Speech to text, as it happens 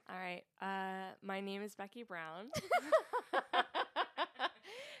right. My name is Becky Brown.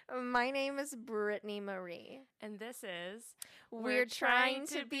 My name is Brittany Marie. And this is We're trying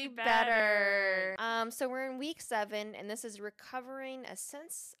to be better. So we're in week 7, and this is recovering a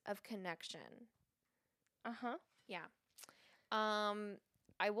sense of connection. Uh-huh. Yeah.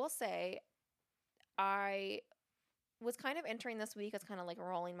 I will say, I was kind of entering this week as kind of like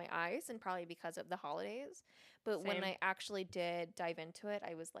rolling my eyes, and probably because of the holidays. But when Same. I actually did dive into it,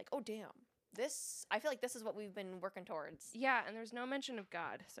 I was like, oh, damn. I feel like this is what we've been working towards. Yeah, and there's no mention of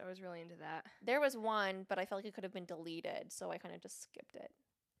God, so I was really into that. There was one, but I felt like it could have been deleted, so I kind of just skipped it.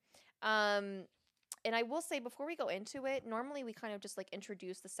 And I will say, before we go into it, normally we kind of just like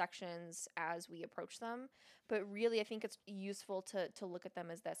introduce the sections as we approach them, but really I think it's useful to look at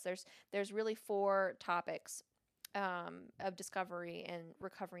them as this. There's really 4 topics of discovery and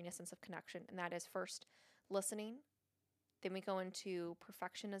recovering a sense of connection, and that is first listening, then we go into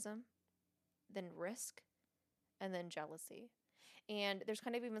perfectionism, then risk, and then jealousy. And there's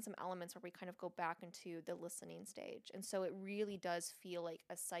kind of even some elements where we kind of go back into the listening stage. And so it really does feel like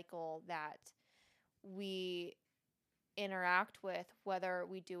a cycle that we interact with, whether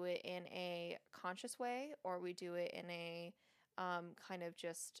we do it in a conscious way or we do it in a kind of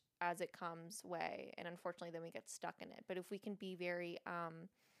just as it comes way. And unfortunately, then we get stuck in it. But if we can be very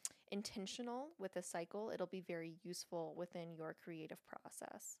intentional with the cycle, it'll be very useful within your creative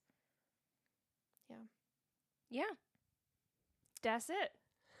process. Yeah. Yeah. That's it.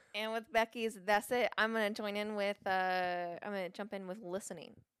 And with Becky's, that's it. I'm going to join in with, I'm going to jump in with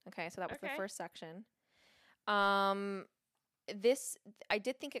listening. Okay, so that was the first section. This, I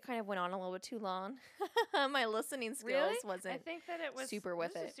did think it kind of went on a little bit too long. My listening skills wasn't I think that it was super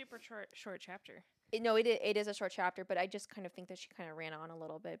with it. A super short chapter. It is a short chapter, but I just kind of think that she kind of ran on a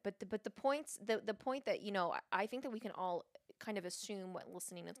little bit. But the points, the point that, I think that we can all kind of assume what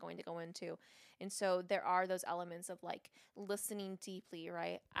listening is going to go into. And so there are those elements of like listening deeply,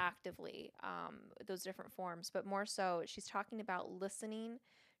 right? Actively, those different forms. But more so, she's talking about listening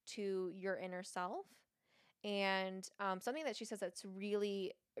to your inner self. And something that she says that's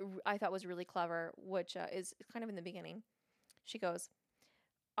really, I thought was really clever, which is kind of in the beginning. She goes,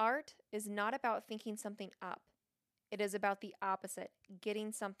 art is not about thinking something up. It is about the opposite,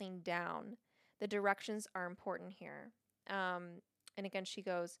 getting something down. The directions are important here. And again, she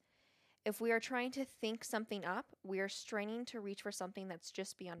goes, if we are trying to think something up, we are straining to reach for something that's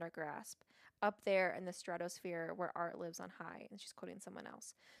just beyond our grasp, up there in the stratosphere where art lives on high. And she's quoting someone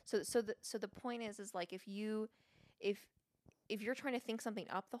else. So the point is like if you're trying to think something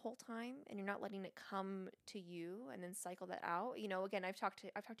up the whole time and you're not letting it come to you and then cycle that out, again, I've talked to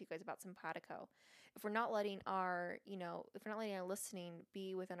you guys about simpatico. If we're not letting our listening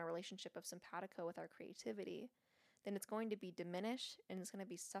be within a relationship of simpatico with our creativity, then it's going to be diminished and it's going to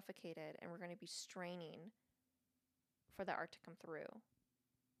be suffocated and we're going to be straining for the art to come through.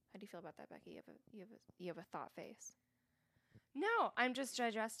 How do you feel about that, Becky? You have a thought face. No, I'm just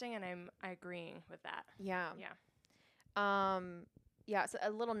digesting and I'm agreeing with that. Yeah. Yeah. So a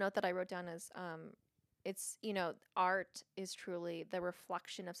little note that I wrote down is it's, art is truly the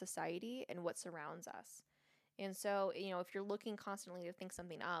reflection of society and what surrounds us. And so, if you're looking constantly to think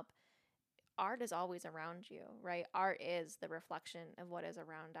something up, art is always around you, right? Art is the reflection of what is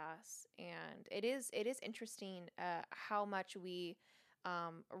around us. And it is interesting how much we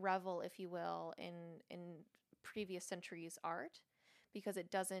revel, if you will, in previous centuries' art, because it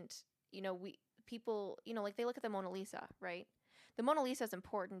doesn't, people, like they look at the Mona Lisa, right? The Mona Lisa is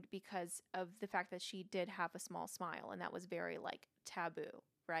important because of the fact that she did have a small smile, and that was very like taboo,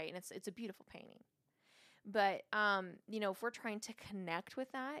 right? And it's a beautiful painting. But, if we're trying to connect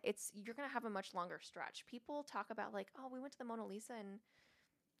with that, you're going to have a much longer stretch. People talk about like, oh, we went to the Mona Lisa and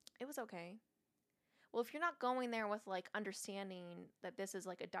it was okay. Well, if you're not going there with like understanding that this is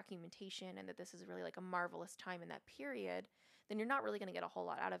like a documentation and that this is really like a marvelous time in that period, then you're not really going to get a whole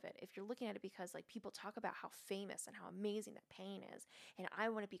lot out of it. If you're looking at it because like people talk about how famous and how amazing that painting is, and I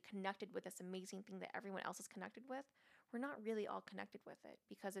want to be connected with this amazing thing that everyone else is connected with, we're not really all connected with it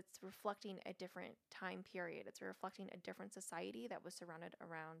because it's reflecting a different time period. It's reflecting a different society that was surrounded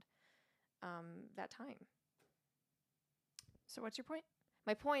around that time. So what's your point?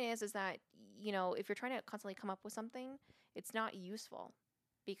 My point is that, if you're trying to constantly come up with something, it's not useful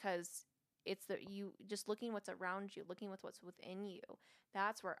because it's you just looking what's around you, looking with what's within you.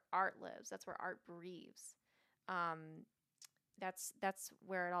 That's where art lives. That's where art breathes. That's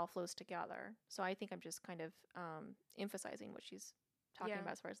where it all flows together. So I think I'm just kind of emphasizing what she's talking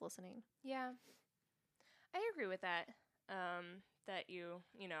about as far as listening. Yeah. I agree with that. That you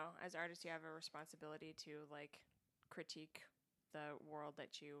as artists, you have a responsibility to like critique the world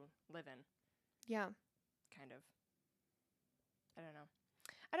that you live in, Yeah. kind of.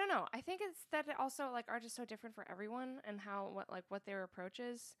 I don't know. I think it's that it also like art is so different for everyone and what their approach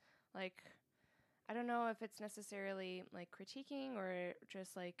is. Like, I don't know if it's necessarily like critiquing or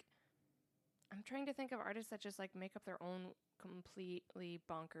just like I'm trying to think of artists that just like make up their own completely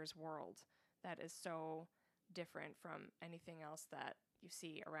bonkers world that is so different from anything else that you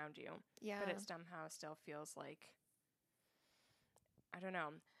see around you. Yeah. But it somehow still feels like, I don't know,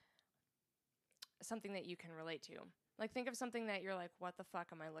 something that you can relate to. Like, think of something that you're like, what the fuck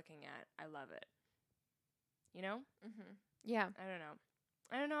am I looking at? I love it. You know? Mm-hmm. Yeah.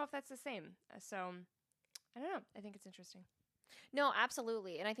 I don't know if that's the same. So, I don't know. I think it's interesting. No,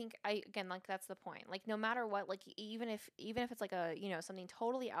 absolutely. And I think again, like that's the point. Like no matter what, like even if it's like a, something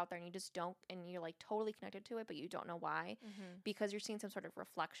totally out there and you just don't, and you're like totally connected to it, but you don't know why, because you're seeing some sort of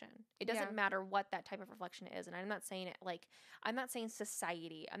reflection. It doesn't matter what that type of reflection is. And I'm not saying it like, I'm not saying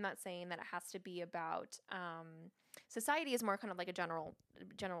society. I'm not saying that it has to be about, society is more kind of like a general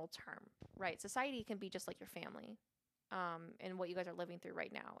term, right? Society can be just like your family. And what you guys are living through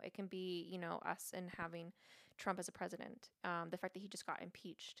right now. It can be, us and having Trump as a president, the fact that he just got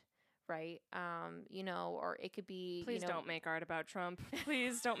impeached, right? Or it could be, Please don't make art about Trump.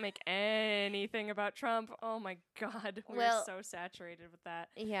 Please don't make anything about Trump. Oh my God. We're so saturated with that.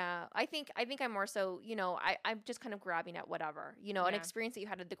 Yeah. I think I'm more so, I'm just kind of grabbing at whatever, an experience that you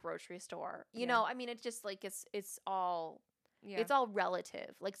had at the grocery store, I mean, it's just like, it's all... Yeah. It's all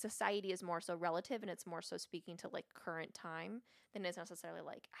relative. Like society is more so relative and it's more so speaking to like current time than it's necessarily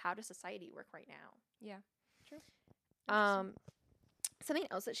like how does society work right now? Yeah. True. Something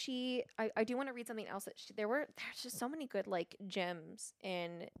else that I do want to read something else that there's just so many good like gems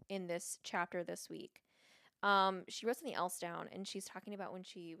in this chapter this week. She wrote something else down and she's talking about when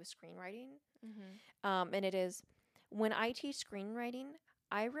she was screenwriting. And it is, when I teach screenwriting,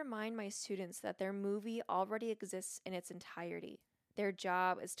 I remind my students that their movie already exists in its entirety. Their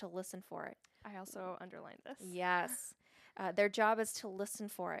job is to listen for it. I also underlined this. Yes. Their job is to listen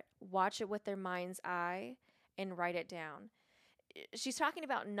for it, watch it with their mind's eye, and write it down. She's talking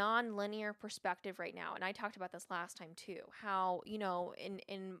about non-linear perspective right now, and I talked about this last time too. How,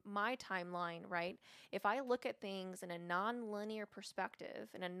 in my timeline, right, if I look at things in a non-linear perspective,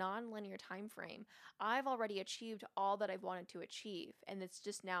 in a non-linear time frame, I've already achieved all that I've wanted to achieve, and it's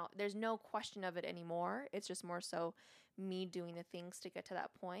just now, there's no question of it anymore. It's just more so me doing the things to get to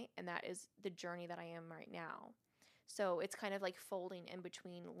that point, and that is the journey that I am right now. So it's kind of like folding in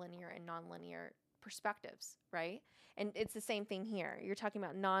between linear and non-linear perspectives, right? And it's the same thing here. You're talking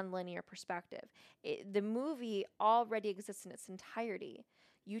about non-linear perspective. The movie already exists in its entirety.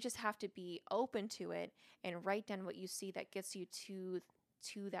 You just have to be open to it and write down what you see that gets you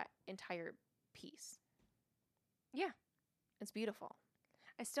to that entire piece. Yeah. It's beautiful.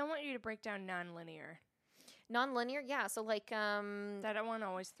 I still want you to break down non-linear. Non-linear? Yeah. So like that one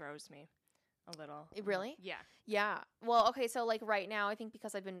always throws me a little. Really? Yeah. Yeah. Well, okay, so like right now, I think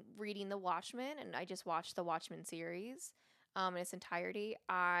because I've been reading The Watchmen and I just watched the Watchmen series in its entirety,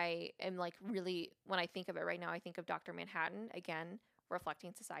 I am like really, when I think of it right now, I think of Dr. Manhattan, again,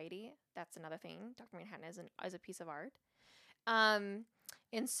 reflecting society. That's another thing. Dr. Manhattan is a piece of art. And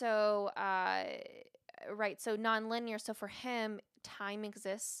so, right, so non-linear. So for him, time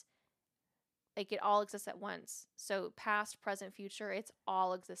exists. Like it all exists at once. So past, present, future, it's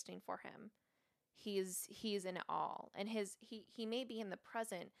all existing for him. He's in it all, and he may be in the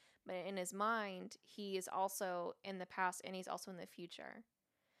present, but in his mind he is also in the past and he's also in the future.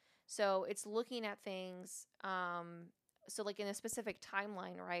 So it's looking at things so like in a specific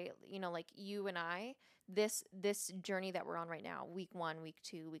timeline, right? Like you and I, this journey that we're on right now, week 1, week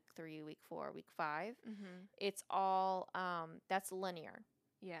 2, week 3, week 4, week 5, it's all that's linear.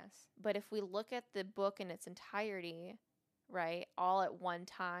 Yes. But if we look at the book in its entirety, right, all at one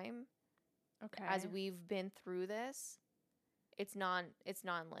time, okay, as we've been through this, it's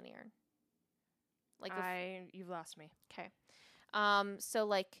non-linear. Like you've lost me. Okay. So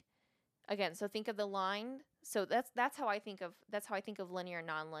like again, so think of the line. So that's how I think of linear and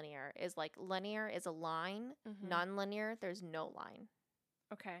non-linear, is like linear is a line, non-linear there's no line.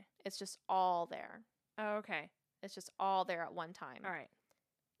 Okay. It's just all there. Oh, okay. It's just all there at one time. All right.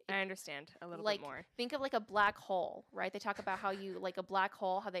 I understand a little bit more. Think of like a black hole, right? They talk about how you like a black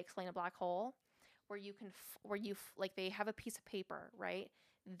hole, how they explain a black hole, where you can like they have a piece of paper, right?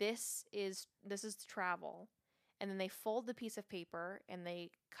 This is travel, and then they fold the piece of paper and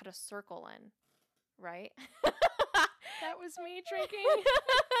they cut a circle in, right? That was me drinking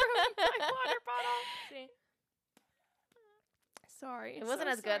from my water bottle. See? Sorry. It wasn't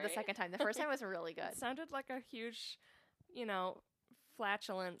as good the second time. The first time was really good. It sounded like a huge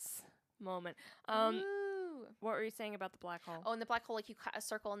flatulence moment. Woo. What were you saying about the black hole? Oh, in the black hole, like you cut a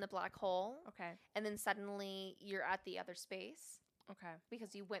circle in the black hole, Okay. and then suddenly you're at the other space Okay.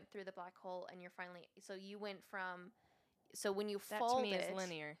 because you went through the black hole, and you're finally. So you went from. So when you That fold to me it, is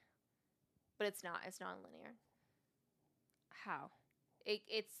linear. but it's not. It's non-linear. How?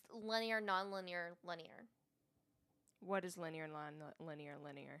 It's linear, non-linear, linear. What is linear, non-linear,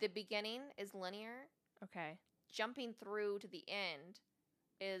 linear? The beginning is linear. Okay. Jumping through to the end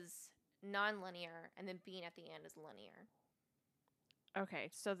is non-linear, and then being at the end is linear. Okay.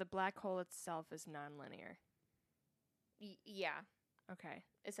 So the black hole itself is non-linear. Yeah, Okay.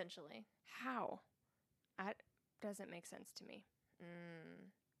 essentially. How? That doesn't make sense to me. Mm.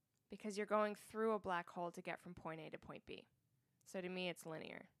 Because you're going through a black hole to get from point A to point B. So to me, it's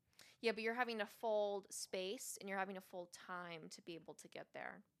linear. Yeah, but you're having to fold space, and you're having to fold time to be able to get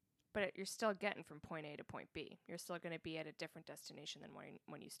there. But you're still getting from point A to point B. You're still going to be at a different destination than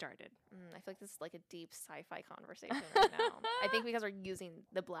when you started. I feel like this is like a deep sci-fi conversation right now. I think because we're using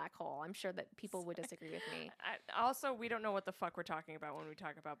the black hole, I'm sure that people would disagree with me. Also, we don't know what the fuck we're talking about when we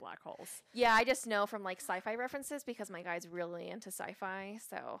talk about black holes. Yeah, I just know from like sci-fi references because my guy's really into sci-fi.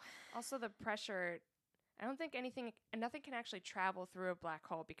 So Also, the pressure. I don't think nothing can actually travel through a black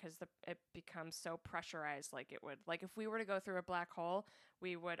hole because it becomes so pressurized like it would. Like if we were to go through a black hole,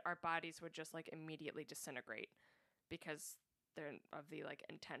 our bodies would just like immediately disintegrate because they're of the like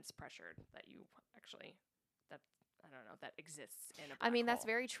intense pressure that that exists in a black hole. that's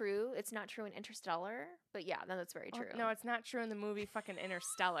very true. It's not true in Interstellar, but yeah, no, that's very true. No, it's not true in the movie fucking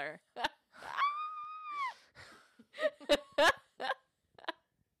Interstellar.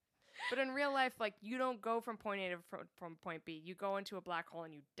 But in real life, like, you don't go from point A to from point B. You go into a black hole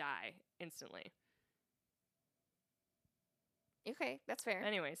and you die instantly. Okay, that's fair.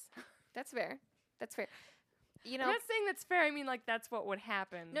 Anyways. That's fair. That's fair. You know, I'm not saying that's fair. I mean, like, that's what would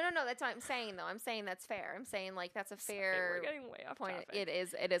happen. No, that's what I'm saying, though. I'm saying that's fair. I'm saying, like, that's a fair Sorry, we're getting way off point. topic. It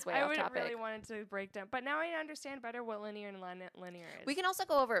is way off topic. I really wanted to break down. But now I understand better what linear and linear is. We can also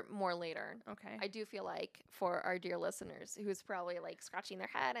go over it more later. Okay. I do feel like for our dear listeners who's probably, like, scratching their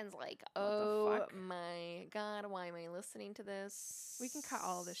head and is like, What the oh, fuck? my God, why am I listening to this? We can cut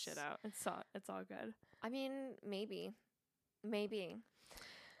all this shit out. It's all good. I mean, maybe.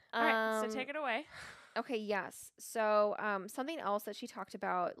 All right, so take it away. Okay, yes. So something else that she talked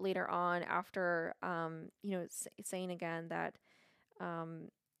about later on after, saying again that, the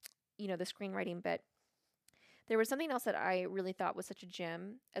screenwriting bit, there was something else that I really thought was such a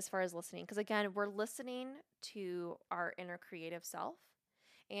gem as far as listening. Because again, we're listening to our inner creative self.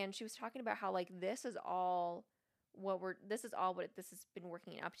 And she was talking about how like this is all what this has been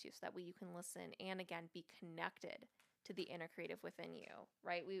working up to so that way you can listen and again be connected to the inner creative within you,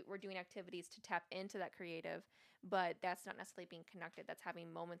 right? We're doing activities to tap into that creative, but that's not necessarily being connected. That's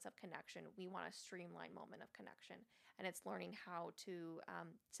having moments of connection. We want a streamlined moment of connection, and it's learning how to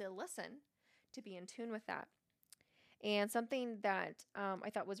listen, to be in tune with that. And something that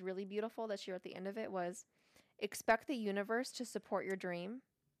I thought was really beautiful that she wrote at the end of it was, expect the universe to support your dream.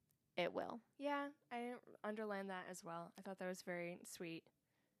 It will. Yeah, I underlined that as well. I thought that was very sweet.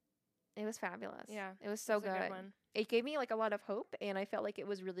 It was fabulous. Yeah, it was so it was a good. one. It gave me like a lot of hope, and I felt like it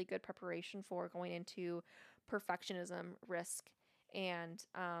was really good preparation for going into perfectionism, risk, and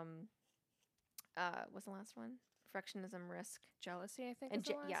what's the last one? Perfectionism, risk, Jealousy, I think. and is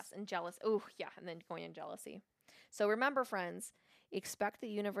the last. yes, and jealous. Oh yeah, and then going in jealousy. So remember, friends, expect the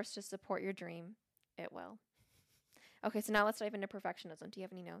universe to support your dream. It will. Okay, so now let's dive into perfectionism. Do you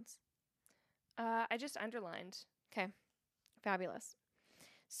have any notes? I just underlined. Okay, fabulous.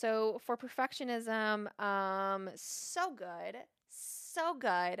 So for perfectionism, so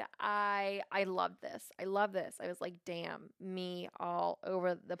good. I love this. I was like, damn, me all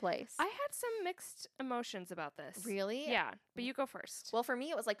over the place. I had some mixed emotions about this. Really? Yeah, but you go first. Well, for me,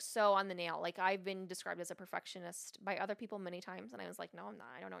 it was like so on the nail. Like I've been described as a perfectionist by other people many times, and I was like, no, I'm not.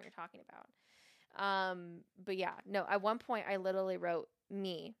 I don't know what you're talking about. But yeah, no. At one point, I literally wrote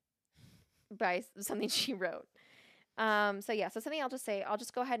me by something she wrote. So something I'll just say, I'll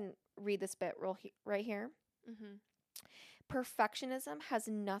just go ahead and read this bit right here. Mm-hmm. Perfectionism has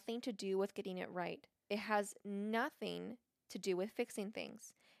nothing to do with getting it right. It has nothing to do with fixing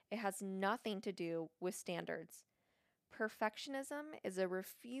things. It has nothing to do with standards. Perfectionism is a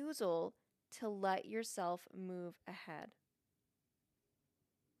refusal to let yourself move ahead.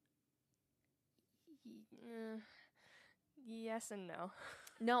 Yes and no.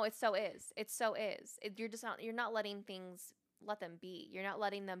 No, it so is. You're not letting things, let them be. You're not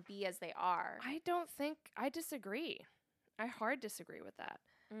letting them be as they are. I disagree. I hard disagree with that.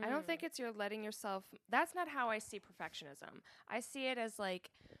 I don't think it's you're letting yourself. That's not how I see perfectionism. I see it as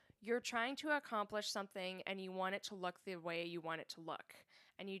like you're trying to accomplish something and you want it to look the way you want it to look.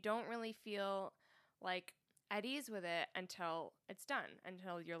 And you don't really feel like at ease with it until it's done,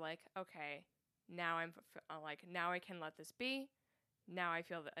 until you're like, okay, now like, now I can let this be. Now I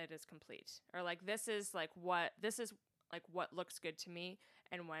feel that it is complete. Or like, this is like what looks good to me.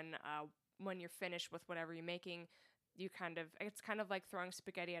 And when you're finished with whatever you're making, it's kind of like throwing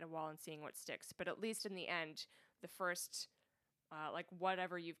spaghetti at a wall and seeing what sticks. But at least in the end, the first, like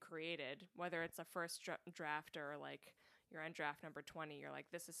whatever you've created, whether it's a first draft or like you're on draft number 20, you're like,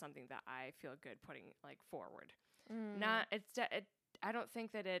 this is something that I feel good putting like forward. I don't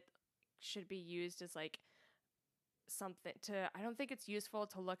think that it should be used as like I don't think it's useful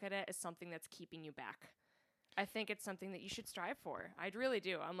to look at it as something that's keeping you back. I think it's something that you should strive for. I really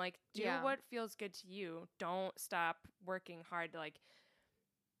do. I'm like, do what feels good to you. Don't stop working hard to like,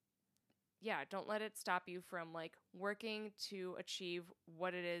 don't let it stop you from like working to achieve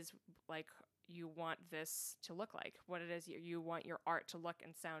what it is like you want this to look like, what it is you want your art to look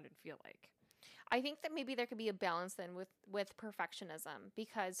and sound and feel like. I think that maybe there could be a balance then with perfectionism,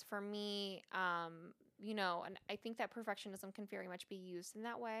 because for me, and I think that perfectionism can very much be used in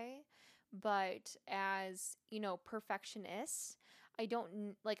that way. But as, perfectionists, I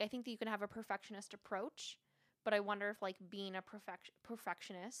think that you can have a perfectionist approach, but I wonder if like being a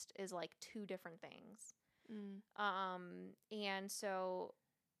perfectionist is like two different things. And so,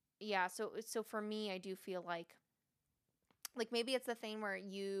 so for me, I do feel like maybe it's the thing where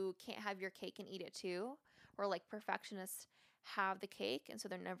you can't have your cake and eat it too, or like perfectionists have the cake and so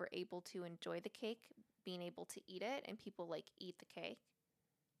they're never able to enjoy the cake, being able to eat it, and people like eat the cake.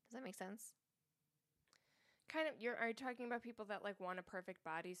 Does that make sense? Kind of. Are you talking about people that like want a perfect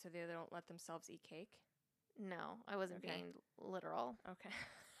body so they don't let themselves eat cake? No, I wasn't being literal. Okay.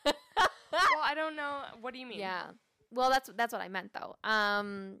 Well, I don't know. What do you mean? Yeah. Well, that's what I meant though.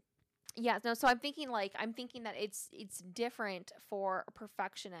 Yeah, no, so I'm thinking that it's different for a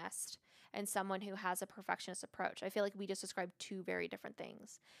perfectionist and someone who has a perfectionist approach. I feel like we just described two very different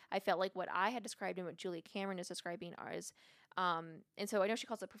things. I felt like what I had described and what Julia Cameron is describing is, and so I know she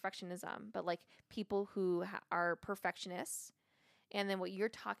calls it perfectionism, but like people who are perfectionists, and then what you're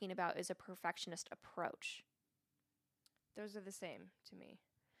talking about is a perfectionist approach. Those are the same to me.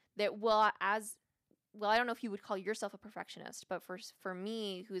 I don't know if you would call yourself a perfectionist, but for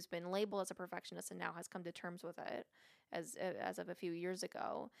me, who's been labeled as a perfectionist and now has come to terms with it as of a few years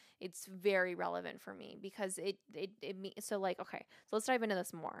ago, it's very relevant for me because so let's dive into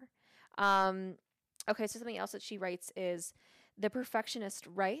this more. Okay, so something else that she writes is the perfectionist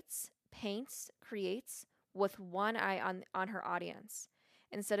writes, paints, creates with one eye on her audience.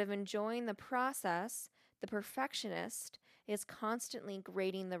 Instead of enjoying the process, the perfectionist is constantly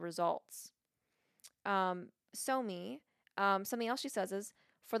grading the results. Something else she says is,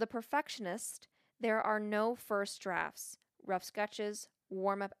 for the perfectionist, there are no first drafts, rough sketches,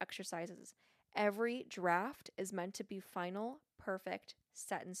 warm-up exercises. Every draft is meant to be final, perfect,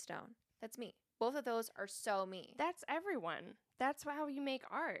 set in stone. That's me. Both of those are so me. That's everyone. That's how you make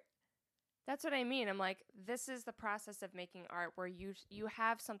art. That's what I mean. I'm like, this is the process of making art where you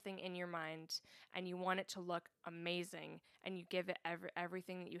have something in your mind and you want it to look amazing and you give it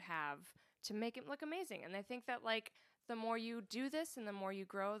everything that you have to make it look amazing. And I think that like the more you do this and the more you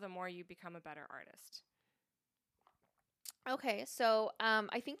grow, the more you become a better artist. Okay, so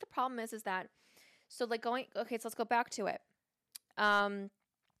I think the problem is that so let's go back to it.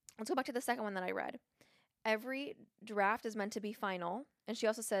 Let's go back to the second one that I read. Every draft is meant to be final. And she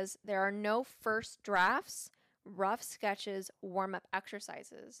also says there are no first drafts, rough sketches, warm-up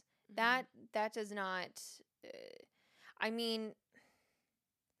exercises. Mm-hmm. That does not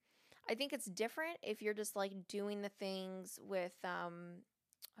I think it's different if you're just like doing the things with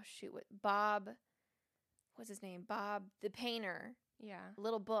with Bob, what's his name? Bob the painter. Yeah.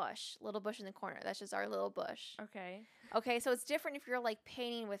 Little bush in the corner. That's just our little bush. Okay, so it's different if you're like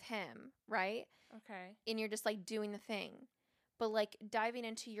painting with him, right? Okay. And you're just like doing the thing. But like diving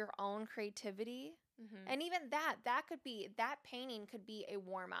into your own creativity, and even that painting could be a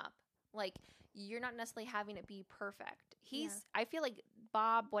warm up. Like you're not necessarily having it be perfect. I feel like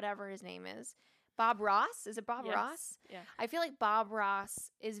Bob, whatever his name is, Bob Ross. Is it Bob Ross? Yeah. I feel like Bob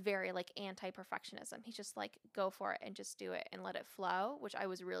Ross is very like anti-perfectionism. He's just like go for it and just do it and let it flow, which I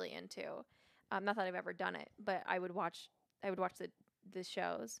was really into. Not that I've ever done it, but I would watch the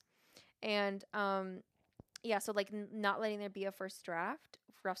shows, and so like not letting there be a first draft,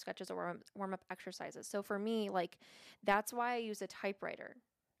 rough sketches or warm up exercises. So for me, like that's why I use a typewriter.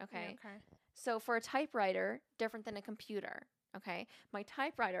 Okay. Yeah, okay. So for a typewriter, different than a computer. Okay. My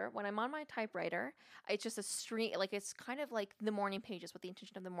typewriter, when I'm on my typewriter, it's just a stream, like it's kind of like the morning pages, what the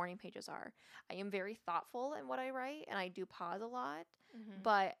intention of the morning pages are. I am very thoughtful in what I write and I do pause a lot, Mm-hmm.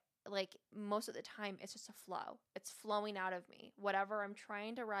 but like most of the time it's just a flow. It's flowing out of me. Whatever I'm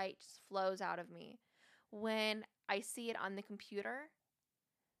trying to write just flows out of me. When I see it on the computer,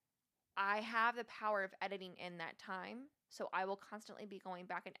 I have the power of editing in that time. So I will constantly be going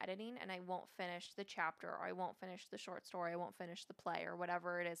back and editing and I won't finish the chapter or I won't finish the short story, I won't finish the play or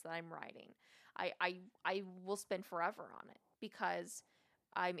whatever it is that I'm writing. I will spend forever on it because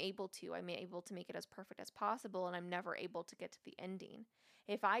I'm able to. I'm able to make it as perfect as possible and I'm never able to get to the ending.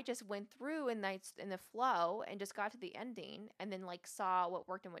 If I just went through in the flow and just got to the ending and then like saw what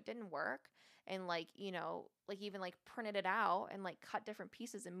worked and what didn't work and like, like even like printed it out and like cut different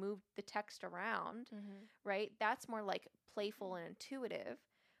pieces and moved the text around, Mm-hmm. right? That's more like playful and intuitive.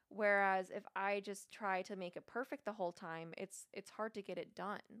 Whereas if I just try to make it perfect the whole time, it's hard to get it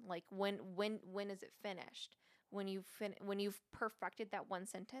done. Like when is it finished? When you've perfected that one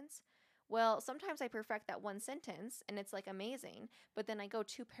sentence. Well, sometimes I perfect that one sentence and it's like amazing, but then I go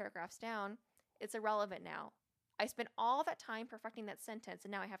 2 paragraphs down, it's irrelevant now. I spent all that time perfecting that sentence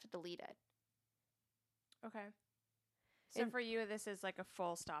and now I have to delete it. Okay. So And for you, this is like a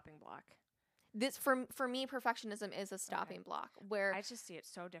full stopping block. this for me perfectionism is a stopping block where I just see it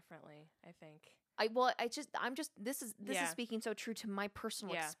so differently, I think. this is Yeah. speaking so true to my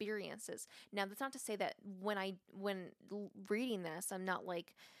personal Yeah. experiences. Now that's not to say that when reading this I'm not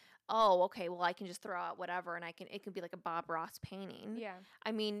like, oh, okay, well I can just throw out whatever and it can be like a Bob Ross painting. Yeah.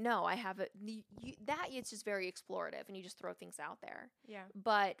 I mean, no, I have that it's just very explorative and you just throw things out there. Yeah.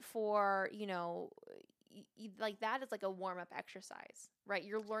 But for, like that is like a warm-up exercise, right?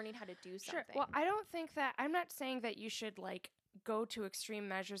 You're learning how to do something. Sure. Well, I don't think that I'm not saying that you should like go to extreme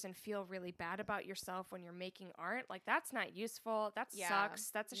measures and feel really bad about yourself when you're making art. Like that's not useful. That Yeah. sucks.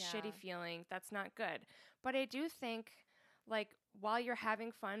 That's a Yeah. shitty feeling. That's not good. But I do think like while you're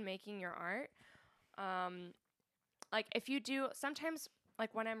having fun making your art, like if you do sometimes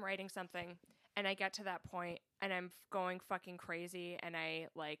like when I'm writing something and I get to that point and I'm going fucking crazy and I'm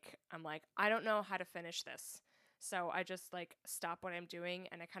like I don't know how to finish this. So I just like stop what I'm doing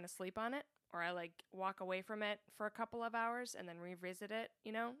and I kind of sleep on it or I like walk away from it for a couple of hours and then revisit it,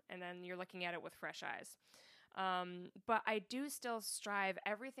 and then you're looking at it with fresh eyes. But I do still strive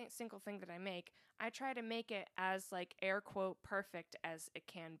everything single thing that I make. I try to make it as like air quote perfect as it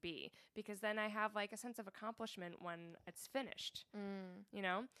can be because then I have like a sense of accomplishment when it's finished.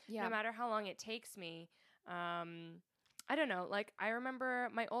 Yeah. No matter how long it takes me. I don't know. Like I remember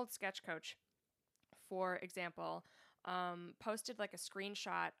my old sketch coach, for example, posted like a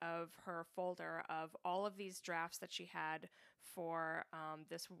screenshot of her folder of all of these drafts that she had for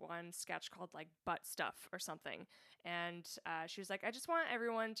this one sketch called like butt stuff or something. And she was like, I just want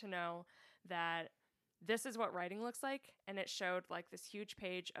everyone to know that this is what writing looks like. And it showed like this huge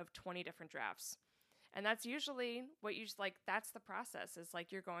page of 20 different drafts. And that's usually what you just like, that's the process is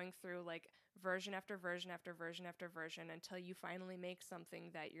like you're going through like version after version after version after version until you finally make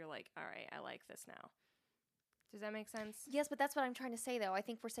something that you're like, all right, I like this now. Does that make sense? Yes, but that's what I'm trying to say though. I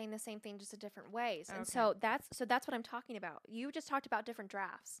think we're saying the same thing just in different ways. And Okay. so that's what I'm talking about. You just talked about different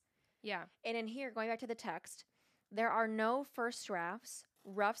drafts. Yeah. And in here, going back to the text, there are no first drafts,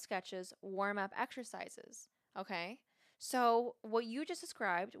 rough sketches, warm-up exercises. Okay? So what you just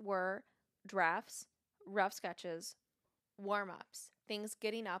described were drafts, rough sketches, warm-ups, things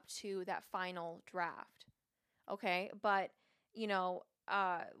getting up to that final draft. Okay? But,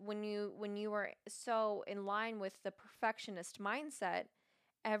 when you were so in line with the perfectionist mindset,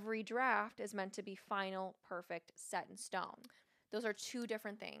 every draft is meant to be final, perfect, set in stone. Those are two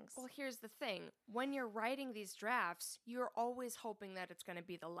different things. Well, here's the thing. When you're writing these drafts, you're always hoping that it's going to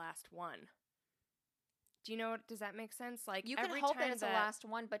be the last one. Do you know? Does that make sense? Like you can every hope time that it's the last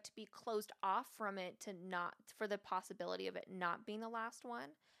one, but to be closed off from it, for the possibility of it not being the last one,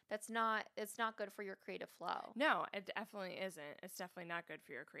 it's not good for your creative flow. No, it definitely isn't. It's definitely not good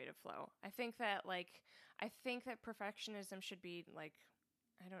for your creative flow. I think that perfectionism should be like,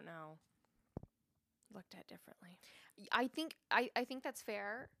 I don't know, looked at differently. I think that's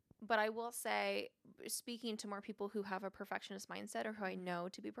fair, but I will say, speaking to more people who have a perfectionist mindset or who I know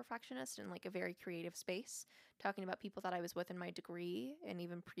to be perfectionist in like a very creative space, talking about people that I was with in my degree and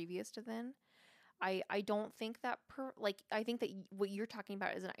even previous to then, I don't think that I think that what you're talking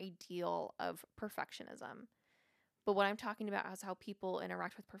about is an ideal of perfectionism. But what I'm talking about is how people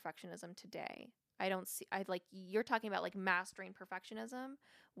interact with perfectionism today. You're talking about like mastering perfectionism,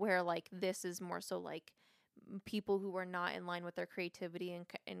 where like this is more so like people who are not in line with their creativity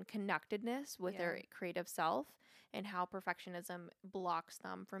and connectedness with their creative self, and how perfectionism blocks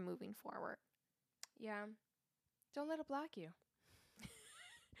them from moving forward. Yeah. Don't let it block you.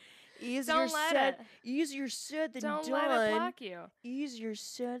 Easier said than done. Don't let it block you. Easier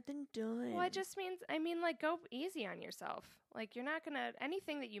said than done. Well, it just means, I mean, like, go easy on yourself. Like, you're not gonna,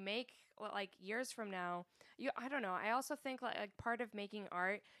 anything that you make, like, years from now, I don't know. I also think, like part of making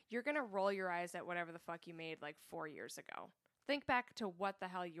art, you're gonna roll your eyes at whatever the fuck you made, like, 4 years ago. Think back to what the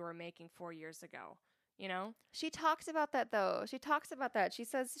hell you were making 4 years ago, you know? She talks about that, though. She talks about that. She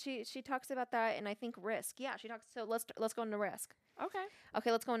says she talks about that, and I think Risk. Yeah, she talks, so let's go into Risk.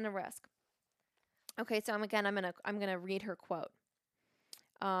 Okay, let's go into Risk. Okay, so I'm gonna read her quote.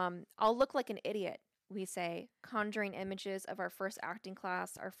 I'll look like an idiot, we say, conjuring images of our first acting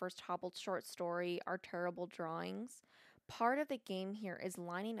class, our first hobbled short story, our terrible drawings. Part of the game here is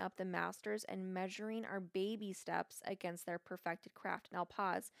lining up the masters and measuring our baby steps against their perfected craft. And I'll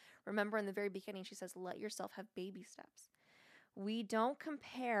pause. Remember, in the very beginning, she says, let yourself have baby steps. We don't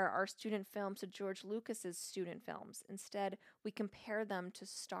compare our student films to George Lucas's student films. Instead, we compare them to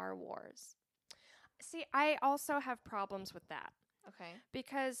Star Wars. See, I also have problems with that. Okay.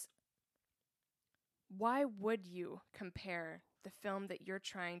 Because why would you compare the film that you're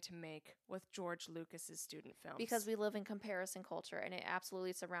trying to make with George Lucas's student films? Because we live in comparison culture, and it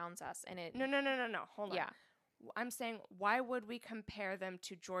absolutely surrounds us. And it No. Hold on. Yeah. I'm saying, why would we compare them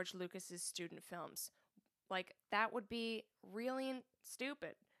to George Lucas's student films? Like, that would be really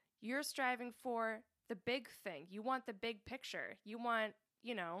stupid. You're striving for the big thing. You want the big picture. You want,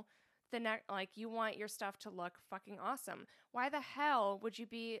 you know, you want your stuff to look fucking awesome. Why the hell would you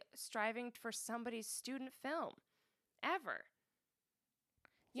be striving for somebody's student film? Ever.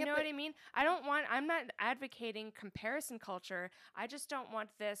 You know what I mean? I'm not advocating comparison culture. I just don't want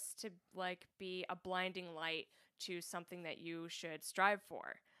this to, like, be a blinding light to something that you should strive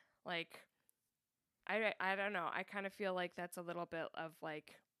for. Like, I don't know. I kind of feel like that's a little bit of,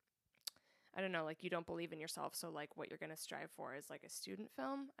 like, I don't know, like, you don't believe in yourself, so, like, what you're going to strive for is, like, a student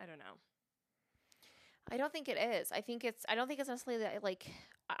film? I don't know. I don't think it is. I don't think it's necessarily that, like,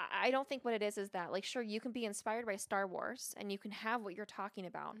 I don't think what it is that, like, sure, you can be inspired by Star Wars and you can have what you're talking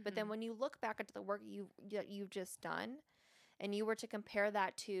about. Mm-hmm. But then when you look back at the work you've just done, and you were to compare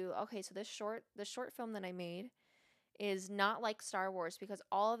that to, okay, so the short film that I made is not like Star Wars, because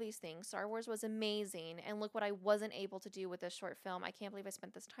all of these things, Star Wars was amazing, and look what I wasn't able to do with this short film. I can't believe I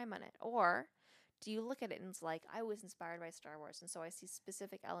spent this time on it. Or do you look at it and it's like, I was inspired by Star Wars, and so I see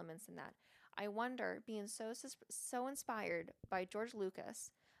specific elements in that. I wonder, being so inspired by George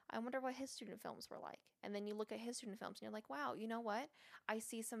Lucas, I wonder what his student films were like. And then you look at his student films and you're like, wow, you know what? I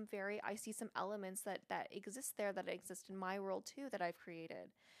see some elements that exist there, that exist in my world too, that I've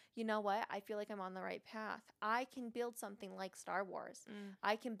created. You know what? I feel like I'm on the right path. I can build something like Star Wars.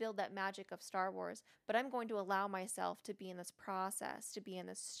 I can build that magic of Star Wars, but I'm going to allow myself to be in this process, to be in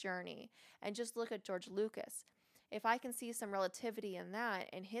this journey. And just look at George Lucas. If I can see some relativity in that,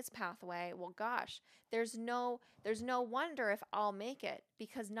 in his pathway, well, gosh, there's no wonder if I'll make it,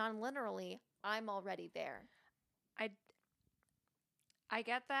 because non-linearly, I'm already there. I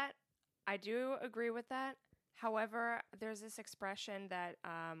get that. I do agree with that. However, there's this expression that,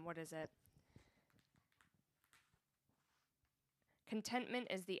 what is it? Contentment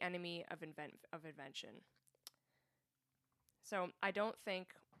is the enemy of invention. So I don't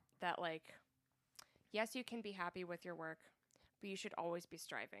think that, like, yes, you can be happy with your work, but you should always be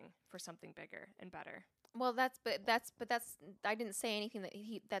striving for something bigger and better. Well, that's I didn't say anything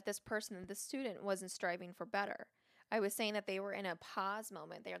that this student wasn't striving for better. I was saying that they were in a pause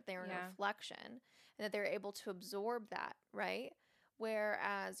moment. They're in a reflection, and that they're able to absorb that, right?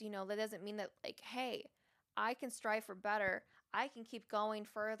 Whereas, that doesn't mean that, like, hey, I can strive for better. I can keep going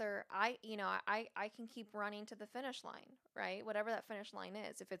further. I can keep running to the finish line, right? Whatever that finish line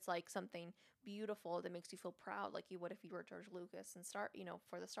is. If it's like something beautiful that makes you feel proud, like you would if you were George Lucas and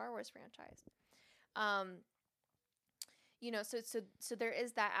for the Star Wars franchise. So there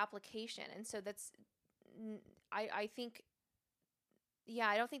is that application. And so that's, I think,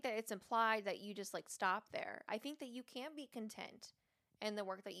 I don't think that it's implied that you just, like, stop there. I think that you can be content in the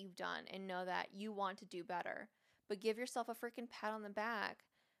work that you've done and know that you want to do better, but give yourself a freaking pat on the back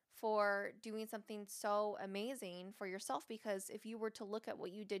for doing something so amazing for yourself, because if you were to look at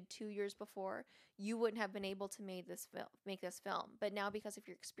what you did 2 years before, you wouldn't have been able to make this film. But now, because of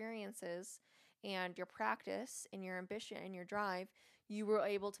your experiences and your practice and your ambition and your drive, you were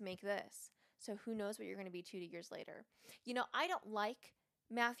able to make this. So who knows what you're going to be 2 years later. I don't like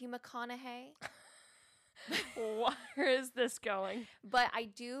Matthew McConaughey. Where is this going? But I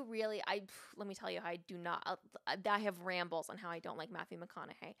do really, let me tell you how I do not, I have rambles on how I don't like Matthew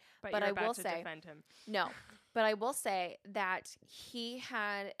McConaughey. But But you're I about will to say, defend him. no, but I will say that he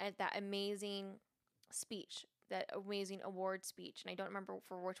had that amazing speech, that amazing award speech. And I don't remember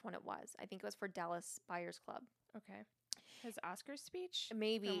for which one it was. I think it was for Dallas Buyers Club. Okay. His Oscar speech?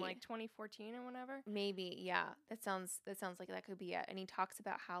 Maybe. From like 2014 or whatever? Maybe, yeah. That sounds like that could be it. And he talks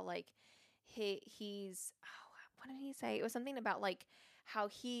about how like he's what did he say? It was something about like how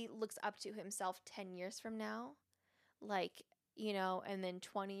he looks up to himself 10 years from now. Like, you know, and then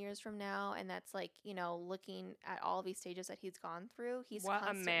 20 years from now, and that's like, you know, looking at all these stages that he's gone through. He's what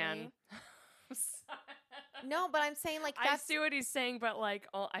constantly, a man. No, but I'm saying like I that's see what he's saying, but like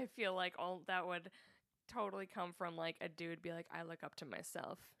I feel like all that would totally come from like a dude be like, I look up to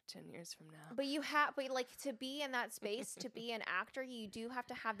myself 10 years from now. But you have, but like to be in that space, to be an actor, you do have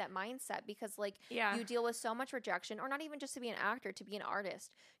to have that mindset because like Yeah. you deal with so much rejection, or not even just to be an actor, to be an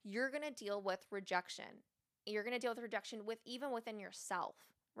artist, you're going to deal with rejection. You're going to deal with rejection with even within yourself,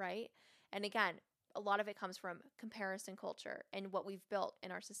 right? And again, a lot of it comes from comparison culture and what we've built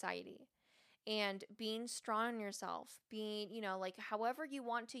in our society. And being strong in yourself, being, you know, like however you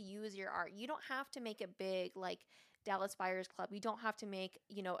want to use your art. You don't have to make it big like Dallas Buyers Club. You don't have to make,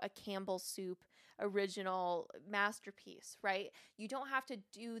 you know, a Campbell's Soup original masterpiece, right? You don't have to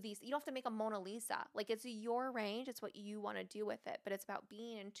do these. You don't have to make a Mona Lisa. Like it's your range. It's what you want to do with it. But it's about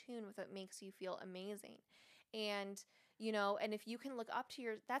being in tune with what makes you feel amazing. And, you know, and if you can look up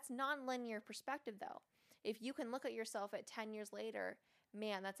to that's non-linear perspective though. If you can look at yourself at 10 years later,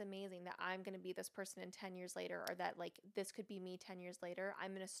 man, that's amazing that I'm going to be this person in 10 years later, or that like this could be me 10 years later. I'm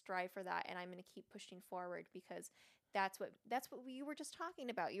going to strive for that, and I'm going to keep pushing forward because that's what you were just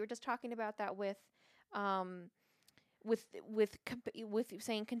talking about. You were just talking about that with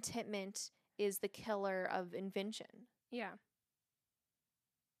saying contentment is the killer of invention. Yeah.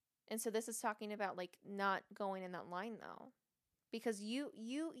 And so this is talking about like not going in that line though. Because you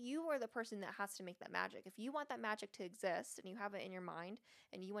are the person that has to make that magic. If you want that magic to exist and you have it in your mind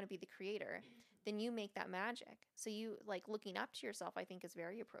and you want to be the creator, then you make that magic. So you like looking up to yourself, I think is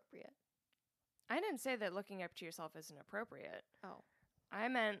very appropriate. I didn't say that looking up to yourself isn't appropriate. Oh. I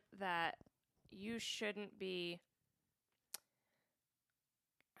meant that you shouldn't be.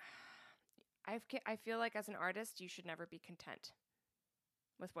 I feel like as an artist, you should never be content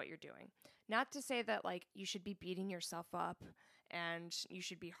with what you're doing. Not to say that like you should be beating yourself up and you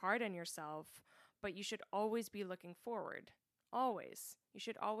should be hard on yourself, but you should always be looking forward. Always. You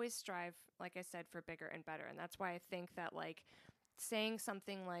should always strive, like I said, for bigger and better. And that's why I think that like saying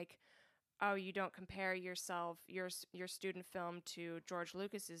something like, oh, you don't compare yourself, your student film to George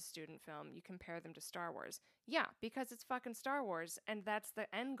Lucas's student film. You compare them to Star Wars. Yeah, because it's fucking Star Wars and that's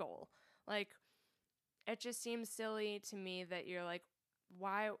the end goal. Like, it just seems silly to me that you're like,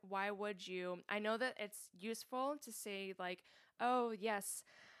 why would you? I know that it's useful to say like, oh yes,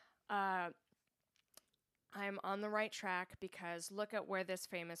 I'm on the right track because look at where this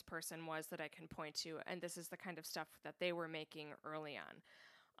famous person was that I can point to, and this is the kind of stuff that they were making early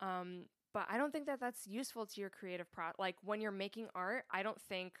on. But I don't think that that's useful to your creative like when you're making art, I don't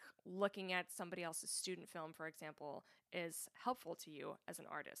think looking at somebody else's student film, for example, is helpful to you as an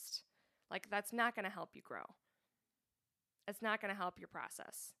artist. Like that's not going to help you grow. It's not going to help your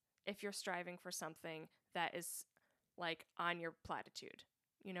process if you're striving for something that is like on your platitude.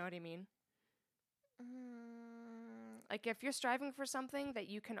 You know what I mean? Like if you're striving for something that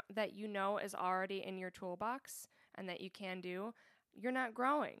you know is already in your toolbox and that you can do, you're not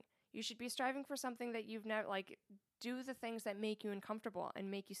growing. You should be striving for something that you've never like do the things that make you uncomfortable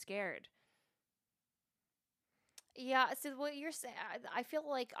and make you scared. Yeah, so what you're saying, I feel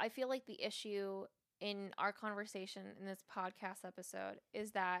like the issue in our conversation in this podcast episode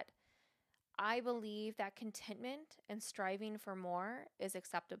is that I believe that contentment and striving for more is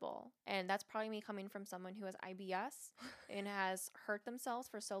acceptable. And that's probably me coming from someone who has IBS and has hurt themselves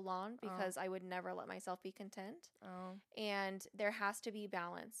for so long because I would never let myself be content. And there has to be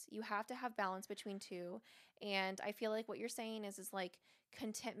balance. You have to have balance between two. And I feel like what you're saying is like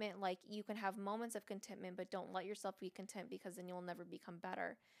contentment, like you can have moments of contentment, but don't let yourself be content because then you'll never become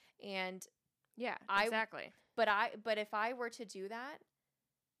better. And yeah, exactly. But if I were to do that,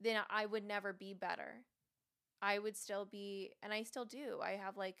 then I would never be better. I would still be, and I still do. I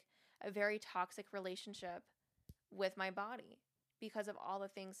have like a very toxic relationship with my body because of all the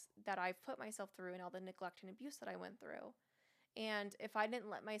things that I've put myself through and all the neglect and abuse that I went through. And if I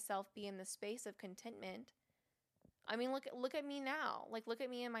didn't let myself be in the space of contentment, I mean, look at me now. Like, look at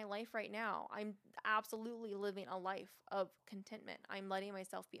me in my life right now. I'm absolutely living a life of contentment. I'm letting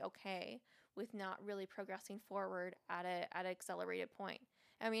myself be okay with not really progressing forward at an accelerated point.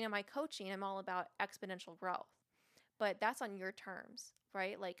 I mean, in my coaching, I'm all about exponential growth, but that's on your terms,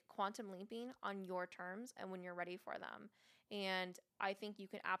 right? Like quantum leaping on your terms and when you're ready for them. And I think you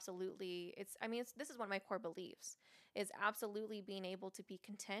can absolutely, this is one of my core beliefs, is absolutely being able to be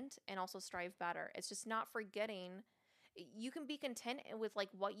content and also strive better. It's just not forgetting, you can be content with like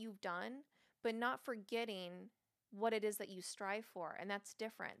what you've done, but not forgetting what it is that you strive for. And that's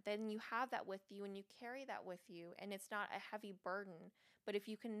different. Then you have that with you and you carry that with you, and it's not a heavy burden. But if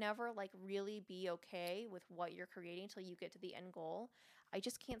you can never like really be okay with what you're creating until you get to the end goal, I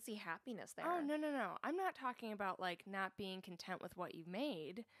just can't see happiness there. Oh, no, no, no. I'm not talking about like not being content with what you've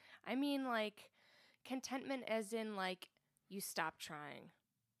made. I mean like contentment as in like you stop trying.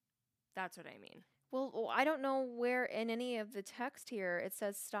 That's what I mean. Well, I don't know where in any of the text here it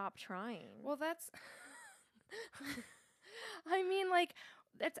says stop trying. Well, that's I mean like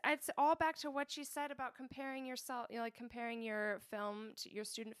it's all back to what she said about comparing yourself, like comparing your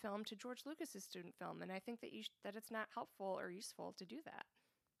student film to George Lucas's student film, and I think that that it's not helpful or useful to do that.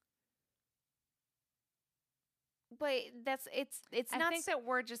 But it's not. I think that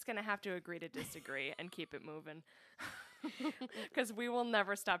we're just gonna have to agree to disagree and keep it moving, because we will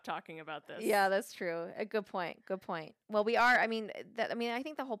never stop talking about this. Yeah, that's true. A good point. Good point. Well, we are. I mean, I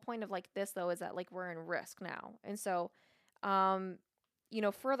think the whole point of like this though is that like we're in risk now, and so,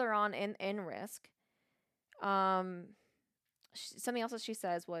 further on in risk, something else that she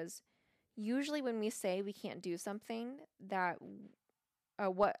says was, usually when we say we can't do something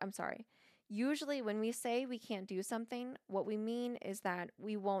usually when we say we can't do something, what we mean is that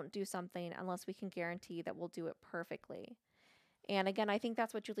we won't do something unless we can guarantee that we'll do it perfectly. And again, I think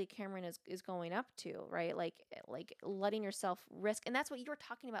that's what Julia Cameron is going up to, right? Like letting yourself risk. And that's what you were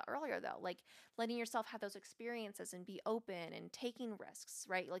talking about earlier, though, like letting yourself have those experiences and be open and taking risks,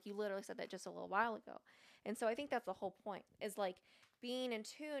 right? Like you literally said that just a little while ago. And so I think that's the whole point, is like being in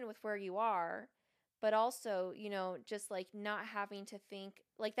tune with where you are, but also, just like not having to think,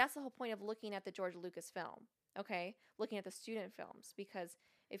 like that's the whole point of looking at the George Lucas film, okay? Looking at the student films, because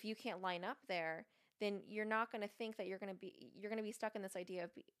if you can't line up there, then you're not going to think that you're going to be stuck in this idea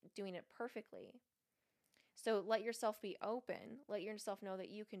of doing it perfectly. So let yourself be open, let yourself know that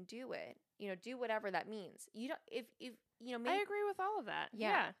you can do it, do whatever that means. You don't, if maybe, I agree with all of that.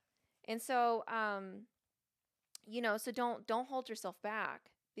 Yeah. And so, so don't hold yourself back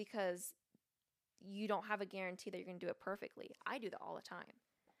because you don't have a guarantee that you're going to do it perfectly. I do that all the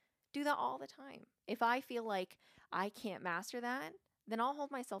time. If I feel like I can't master that, then I'll hold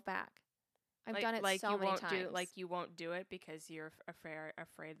myself back. I've done it so many times. You won't do it because you're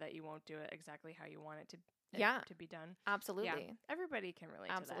afraid that you won't do it exactly how you want it to be done. Absolutely. Yeah. Everybody can relate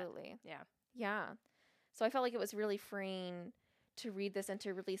to that. Absolutely. Yeah. Yeah. So I felt like it was really freeing to read this and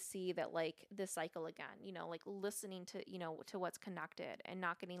to really see that like this cycle again, like listening to, to what's connected and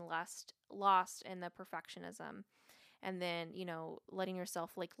not getting lost in the perfectionism, and then, letting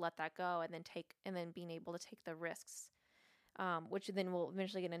yourself like let that go and then being able to take the risks, which then will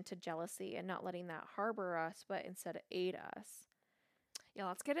eventually get into jealousy and not letting that harbor us, but instead aid us. Yeah,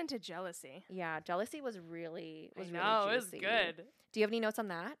 let's get into jealousy. Yeah, jealousy was really juicy. It was good. Do you have any notes on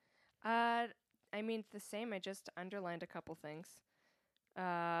that? I mean, the same. I just underlined a couple things.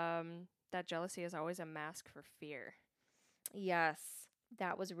 That jealousy is always a mask for fear. Yes,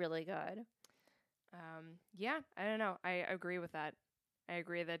 that was really good. Yeah, I don't know. I agree with that. I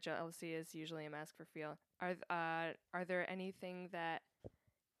agree that jealousy is usually a mask for fear. Are there anything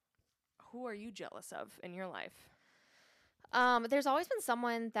who are you jealous of in your life? There's always been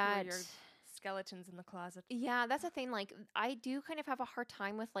someone that... Your skeletons in the closet. Yeah, that's the thing. Like, I do kind of have a hard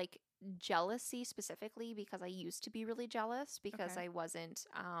time with, like, jealousy specifically because I used to be really jealous because I wasn't...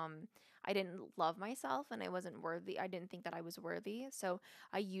 I didn't love myself and I wasn't worthy. I didn't think that I was worthy. So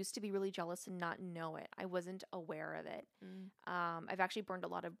I used to be really jealous and not know it. I wasn't aware of it. I've actually burned a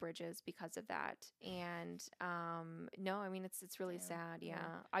lot of bridges because of that. And no, I mean, it's really sad.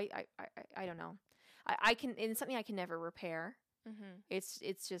 Yeah. I don't know. It's something I can never repair. Mm-hmm.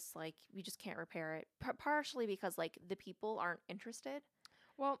 It's just like, we just can't repair it. Partially because like the people aren't interested.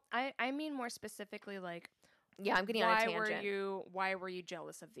 Well, I mean more specifically like, yeah, I'm getting on a tangent. Why were you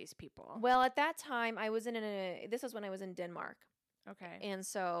jealous of these people? Well, at that time I was this was when I was in Denmark. Okay. And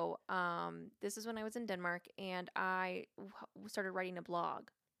so this is when I was in Denmark and I started writing a blog.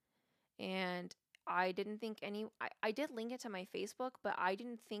 And I didn't think I did link it to my Facebook, but I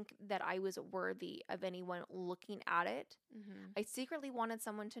didn't think that I was worthy of anyone looking at it. Mm-hmm. I secretly wanted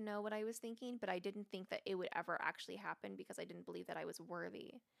someone to know what I was thinking, but I didn't think that it would ever actually happen because I didn't believe that I was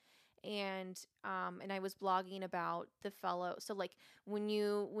worthy. and I was blogging about the fellow. So like when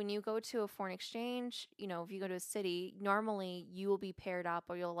you go to a foreign exchange, if you go to a city, normally you will be paired up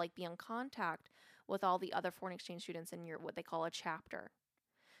or you'll like be in contact with all the other foreign exchange students in your what they call a chapter.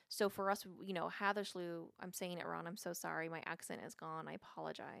 So for us, Hatherslu, I'm saying it wrong. I'm so sorry. My accent is gone. I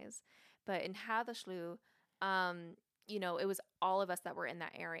apologize. But in Hatherslu, it was all of us that were in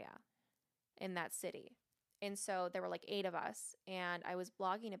that area, in that city. And so there were like 8 of us, and I was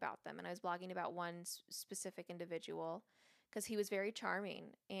blogging about them, and I was blogging about one specific individual because he was very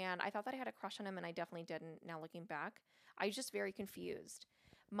charming, and I thought that I had a crush on him, and I definitely didn't. Now looking back, I was just very confused.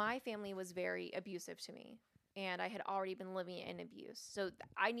 My family was very abusive to me, and I had already been living in abuse. So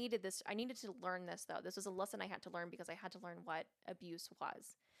I needed this. I needed to learn this though. This was a lesson I had to learn because I had to learn what abuse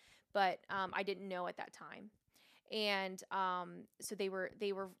was, but I didn't know at that time. And so they were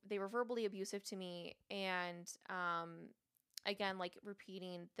verbally abusive to me, and again, like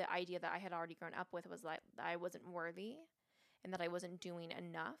repeating the idea that I had already grown up with was that I wasn't worthy and that I wasn't doing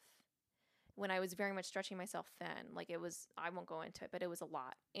enough when I was very much stretching myself thin. Like it was, I won't go into it, but it was a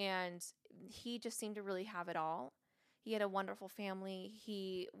lot. And he just seemed to really have it all. He had a wonderful family.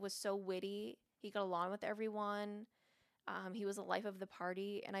 He was so witty. He got along with everyone. He was the life of the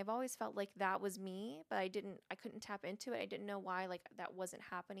party, and I've always felt like that was me, but I couldn't tap into it. I didn't know why, like, that wasn't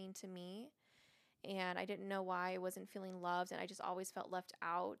happening to me, and I didn't know why I wasn't feeling loved, and I just always felt left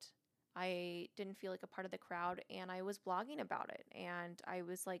out. I didn't feel like a part of the crowd, and I was blogging about it, and I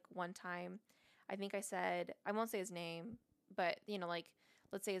was like, one time, I think I said, I won't say his name, but, like,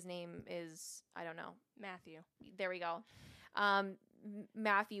 let's say his name is, I don't know. Matthew. There we go.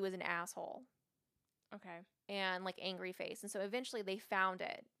 Matthew was an asshole. Okay. And like angry face. And so eventually they found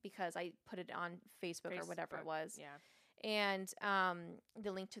it because I put it on Facebook or whatever it was. Yeah. And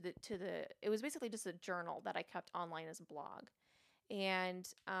the link to the it was basically just a journal that I kept online as a blog. And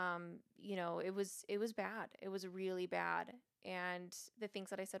it was bad. It was really bad. And the things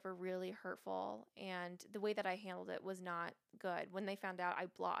that I said were really hurtful, and the way that I handled it was not good. When they found out, I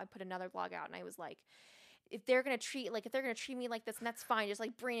put another blog out, and I was like, if they're gonna treat me like this, and that's fine, just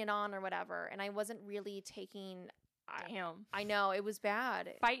like bring it on or whatever. And I wasn't really taking. Damn. I know it was bad.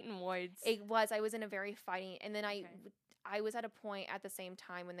 Fighting woods. It was. I was in a very fighting, and then I was at a point at the same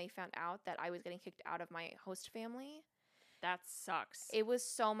time when they found out that I was getting kicked out of my host family. That sucks. It was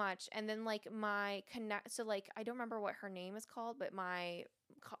so much, and then like my connect. So like I don't remember what her name is called, but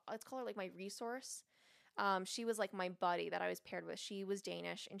let's call her like my resource. She was like my buddy that I was paired with. She was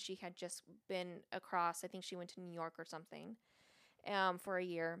Danish, and she had just been across. I think she went to New York or something, for a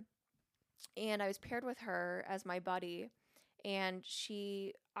year. And I was paired with her as my buddy. And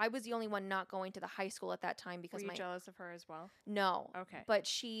I was the only one not going to the high school at that time because Were you jealous of her as well? No. Okay. But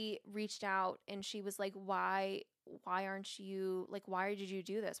she reached out, and she was like, why aren't you, like, why did you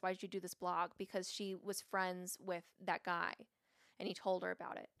do this? Why did you do this blog? Because she was friends with that guy, and he told her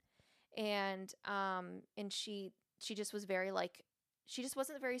about it. And she just was very like, she just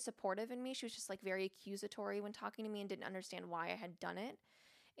wasn't very supportive in me. She was just like very accusatory when talking to me and didn't understand why I had done it.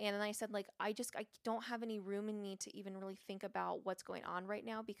 And then I said, like, I don't have any room in me to even really think about what's going on right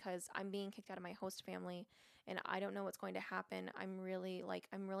now because I'm being kicked out of my host family and I don't know what's going to happen. I'm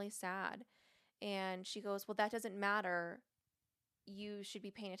really sad. And she goes, well, that doesn't matter. You should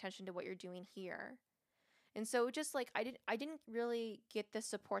be paying attention to what you're doing here. And so just like I didn't really get the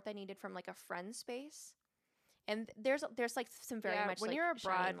support I needed from like a friend space. And there's like some very much when like you're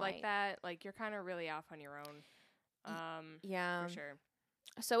abroad like light. that, like you're kind of really off on your own. Yeah, for sure.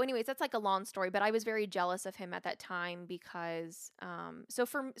 So anyways, that's like a long story, but I was very jealous of him at that time because so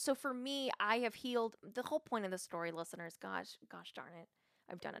for me, I have healed. The whole point of the story, listeners, gosh darn it,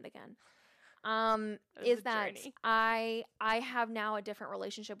 I've done it again. Is that journey. I have now a different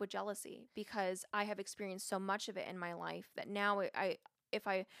relationship with jealousy because I have experienced so much of it in my life that now I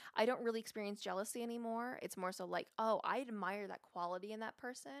don't really experience jealousy anymore. It's more so like, oh, I admire that quality in that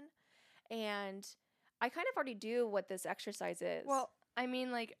person, and I kind of already do what this exercise is. Well, I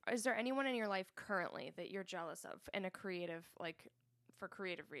mean, like, is there anyone in your life currently that you're jealous of in a creative, like, for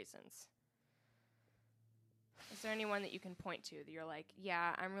creative reasons? Is there anyone that you can point to that you're like,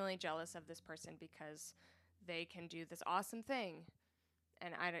 yeah, I'm really jealous of this person because they can do this awesome thing,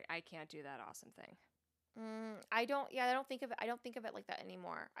 and I can't do that awesome thing? I don't think of it like that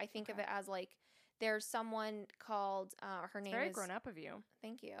anymore. I think of it as like there's someone called her name very is grown up of you.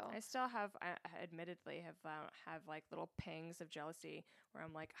 Thank you. I still have, admittedly, have like little pangs of jealousy where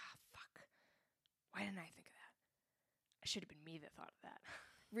I'm like, fuck, why didn't I think of that? I should have been me that thought of that.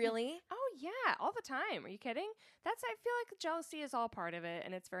 Really? Oh yeah, all the time. Are you kidding? I feel like jealousy is all part of it,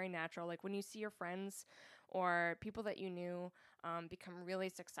 and it's very natural. Like when you see your friends or people that you knew become really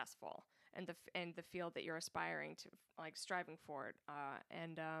successful in the field that you're aspiring to, like striving for it.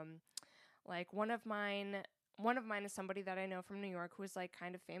 Like one of mine is somebody that I know from New York who is like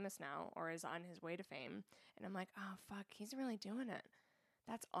kind of famous now or is on his way to fame, and I'm like, oh fuck, he's really doing it.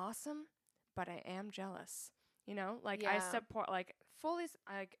 That's awesome, but I am jealous. Like I Yeah. support like fully.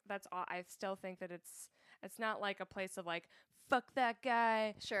 Like that's all. I still think that it's not like a place of like fuck that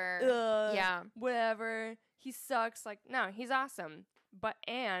guy. Sure. Yeah. Whatever. He sucks. Like no, he's awesome.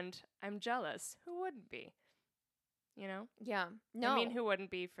 And I'm jealous. Who wouldn't be? Yeah. No. I mean, who wouldn't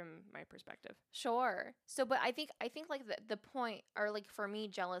be from my perspective? Sure. So, but I think like the point, or like for me,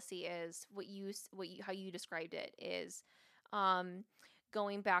 jealousy is how you described it is,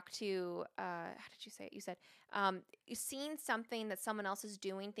 going back to how did you say it? You said seeing something that someone else is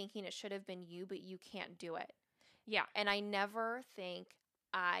doing, thinking it should have been you, but you can't do it. Yeah. And I never think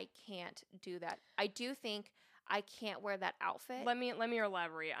I can't do that. I do think I can't wear that outfit. Let me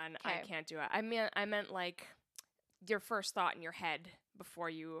elaborate on I Okay. can't do it. I meant like your first thought in your head before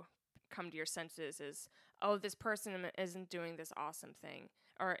you come to your senses is, oh, this person isn't doing this awesome thing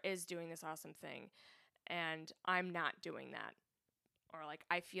or is doing this awesome thing, and I'm not doing that. Or like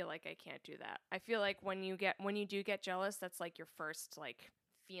I feel like I can't do that. I feel like when you do get jealous, that's like your first like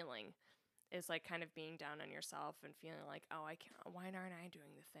feeling is like kind of being down on yourself and feeling like, oh, I can't. Why aren't I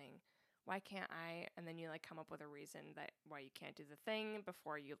doing the thing? Why can't I? And then you like come up with a reason that why you can't do the thing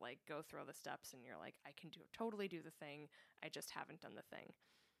before you like go through the steps, and you're like, I can totally do the thing. I just haven't done the thing.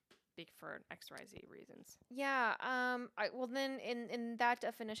 For XYZ reasons. Yeah. Well, then in that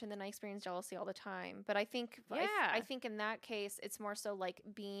definition, then I experience jealousy all the time. But I think Yeah. I think in that case, it's more so like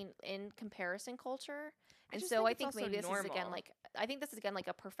being in comparison culture. I And just so think I it's think also maybe this is again normal. like I think this is again like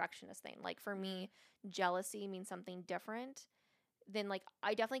a perfectionist thing. Like for me, jealousy means something different. Then like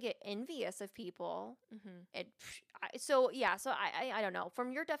I definitely get envious of people. Mm-hmm. So I don't know.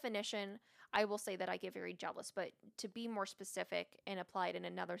 From your definition, I will say that I get very jealous. But to be more specific and apply it in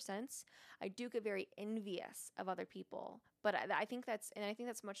another sense, I do get very envious of other people. But I think that's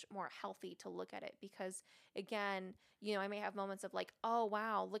much more healthy to look at it because again, I may have moments of like, oh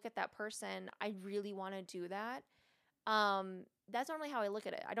wow, look at that person. I really want to do that. That's normally how I look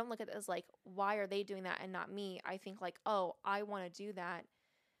at it. I don't look at it as like, why are they doing that and not me? I think like, oh, I want to do that.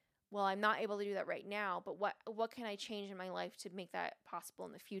 Well, I'm not able to do that right now, but what can I change in my life to make that possible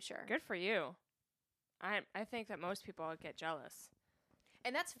in the future? Good for you. I think that most people get jealous.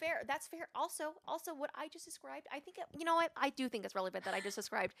 And that's fair. That's fair. Also what I just described, I think you know what? I do think it's relevant that I just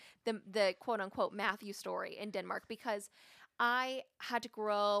described the quote unquote Matthew story in Denmark because I had to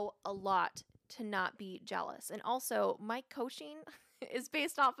grow a lot to not be jealous. And also my coaching is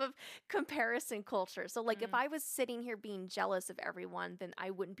based off of comparison culture. So like if I was sitting here being jealous of everyone, then I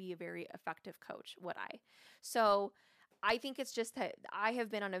wouldn't be a very effective coach, would I? So I think it's just that I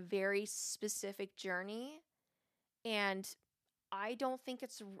have been on a very specific journey, and I don't think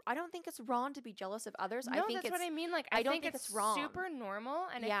it's wrong to be jealous of others. No, I think that's what I mean. Like I I don't think think it's it's wrong. super normal,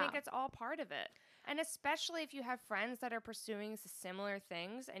 and Yeah. I think it's all part of it. And especially if you have friends that are pursuing similar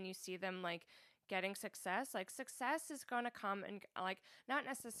things, and you see them like getting success. Like success is going to come and like not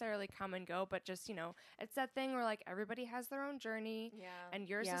necessarily come and go, but just it's that thing where like everybody has their own journey, and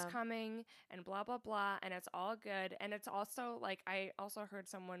yours is coming, and blah blah blah, and it's all good. And it's also like I also heard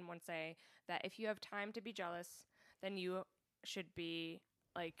someone once say that if you have time to be jealous, then you should be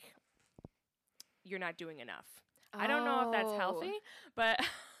like you're not doing enough. I don't know if that's healthy, but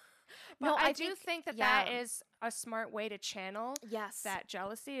No, I do think that is a smart way to channel Yes. that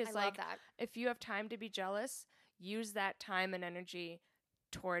jealousy is I like love that. if you have time to be jealous, use that time and energy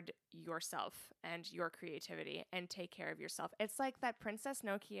toward yourself and your creativity and take care of yourself. It's like that Princess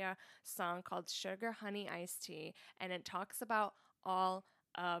Nokia song called Sugar Honey Iced Tea, and it talks about all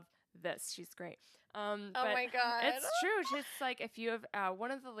of this. She's great. Oh my god. It's true. It's like if you have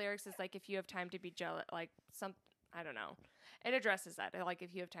one of the lyrics is like if you have time to be jealous, like I don't know. It addresses that. Like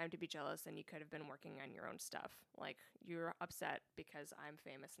if you have time to be jealous, then you could have been working on your own stuff. Like you're upset because I'm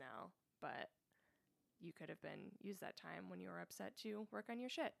famous now, but you could have used that time when you were upset to work on your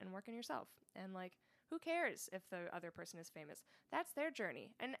shit and work on yourself. And like, who cares if the other person is famous? That's their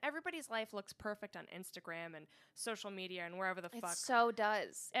journey. And everybody's life looks perfect on Instagram and social media and wherever the fuck. It so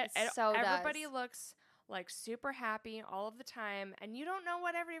does. Everybody looks like super happy all of the time, and you don't know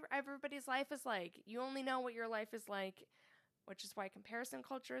what everybody's life is like. You only know what your life is like, which is why comparison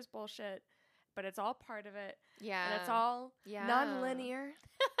culture is bullshit, but it's all part of it. Yeah. And it's all non-linear.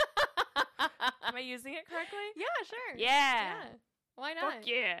 Am I using it correctly? Yeah, sure. Yeah. Why Fuck not?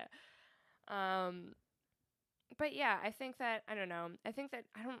 yeah. But yeah, I think that I don't know. I think that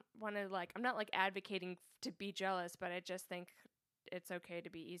I don't want to like. I'm not like advocating to be jealous, but I just think it's okay to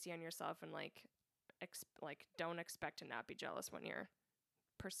be easy on yourself and like, don't expect to not be jealous when you're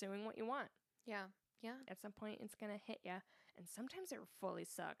pursuing what you want. Yeah. Yeah. At some point, it's gonna hit you, and sometimes it fully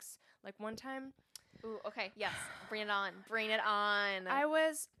sucks. Like one time, Ooh, okay. Yes. Bring it on. Bring it on. I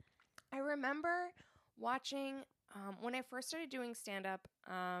remember watching when I first started doing stand up.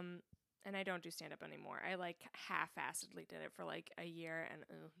 And I don't do stand up anymore. I like half-assedly did it for like a year, and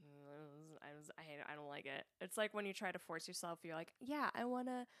I hate it. I don't like it. It's like when you try to force yourself, you're like, yeah, I want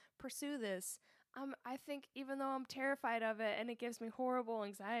to pursue this. I think even though I'm terrified of it and it gives me horrible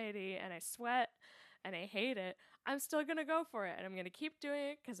anxiety and I sweat and I hate it, I'm still gonna go for it and I'm gonna keep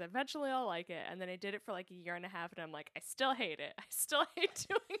doing it because eventually I'll like it. And then I did it for like a year and a half, and I'm like, I still hate it. I still hate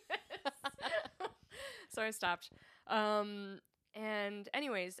doing this. So I stopped. And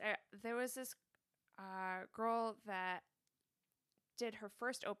anyways, there was this girl that did her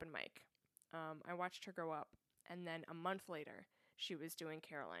first open mic. I watched her grow up, and then a month later, she was doing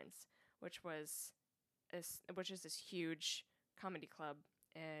Caroline's, which is this huge comedy club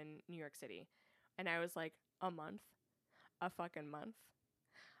in New York City. And I was like, a month, a fucking month,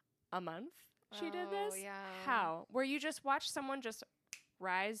 a month. She did this. Yeah. How? Where you just watch someone just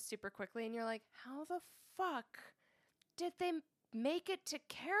rise super quickly, and you're like, how the fuck did they make it to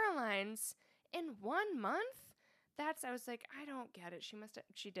Caroline's in 1 month? I was like, I don't get it.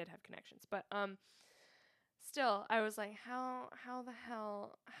 She did have connections, but still, I was like, how the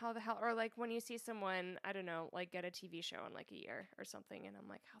hell, or like when you see someone, I don't know, like get a TV show in like a year or something, and I'm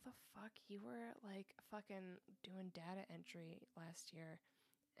like, how the fuck you were like fucking doing data entry last year,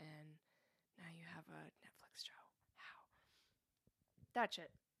 and now you have a Netflix show? How? That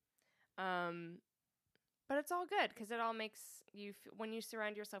shit. But it's all good because it all makes you, when you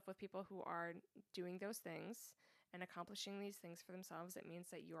surround yourself with people who are doing those things and accomplishing these things for themselves, it means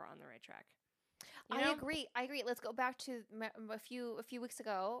that you are on the right track. I agree. Let's go back to a few weeks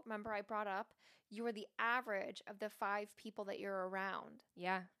ago. Remember, I brought up you are the average of the 5 people that you're around.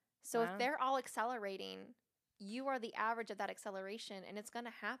 Yeah. So if they're all accelerating, you are the average of that acceleration, and it's going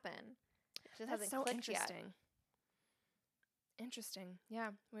to happen. It just hasn't clicked yet. Interesting. Yeah,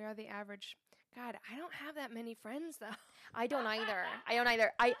 we are the average. God, I don't have that many friends though. I don't either.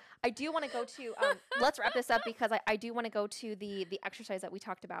 I do want to go to let's wrap this up because I do want to go to the exercise that we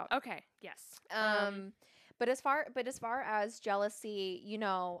talked about. Okay. Yes. But as far as jealousy,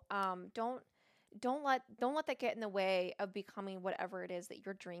 don't let that get in the way of becoming whatever it is that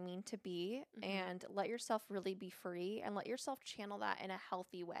you're dreaming to be, and let yourself really be free and let yourself channel that in a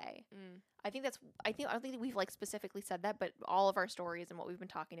healthy way. I don't think we've like specifically said that, but all of our stories and what we've been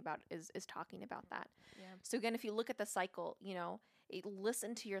talking about is talking about that. Yeah. So again, if you look at the cycle,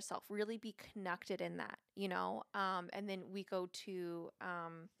 listen to yourself, really be connected in that, and then we go to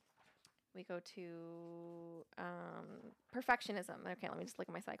perfectionism. Okay, let me just look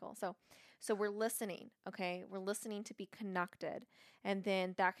at my cycle. So we're listening, okay? We're listening to be connected. And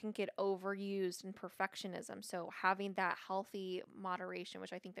then that can get overused in perfectionism. So having that healthy moderation,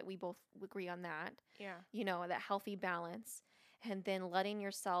 which I think that we both agree on that. Yeah. That healthy balance. And then letting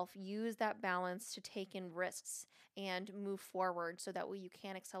yourself use that balance to take in risks and move forward so that way you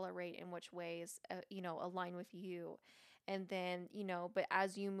can accelerate in which ways, align with you. And then, but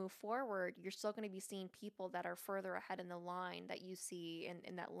as you move forward, you're still going to be seeing people that are further ahead in the line that you see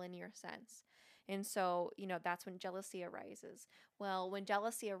in that linear sense. And so, that's when jealousy arises. Well, when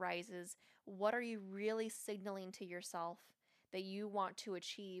jealousy arises, what are you really signaling to yourself that you want to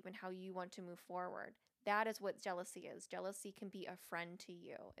achieve and how you want to move forward? That is what jealousy is. Jealousy can be a friend to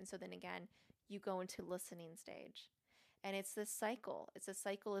you. And so then again, you go into listening stage. And it's this cycle. It's a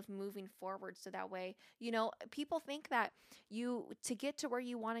cycle of moving forward. So that way, people think that to get to where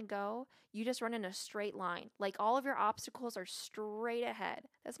you want to go, you just run in a straight line. Like all of your obstacles are straight ahead.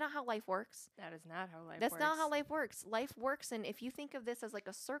 That's not how life works. That is not how life works. That's not how life works. Life works. And if you think of this as like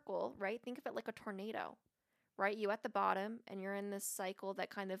a circle, right? Think of it like a tornado, right? You at the bottom and you're in this cycle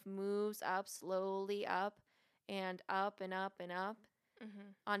that kind of moves up slowly up and up and up and up.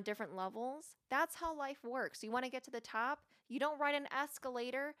 On different levels. That's how life works. You want to get to the top, you don't ride an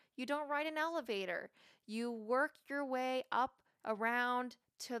escalator, you don't ride an elevator. You work your way up around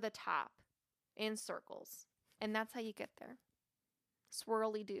to the top in circles. And that's how you get there.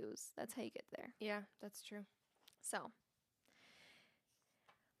 Swirly doos. That's how you get there. Yeah, that's true. So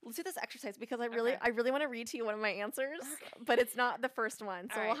let's do this exercise because I really want to read to you one of my answers, but it's not the first one.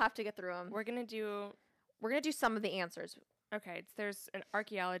 So we'll have to get through them. We're going to do some of the answers. Okay, there's an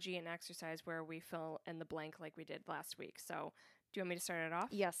archaeology and exercise where we fill in the blank like we did last week. So Do you want me to start it off?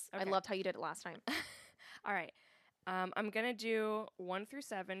 Yes, I Okay. loved how you did it last time. All right. I'm going to do 1 through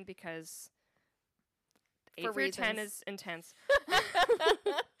 7 because 8 For through 10 reasons. is intense.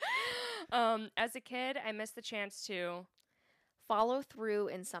 As a kid, I missed the chance to Follow through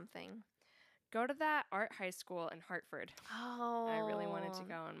in something. go to that art high school in Hartford. Oh. I really wanted to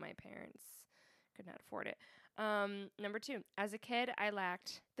go, and my parents could not afford it. Number 2, as a kid, I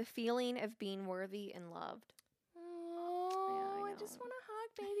lacked. The feeling of being worthy and loved. Oh, I I just know. want to hug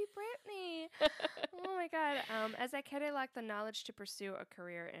baby Brittany. Oh my god. As a kid, I lacked the knowledge to pursue a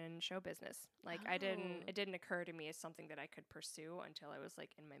career in show business. Like Oh. it didn't occur to me as something that I could pursue until I was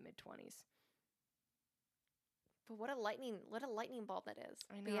like in my mid-20s. But what a lightning bolt that is.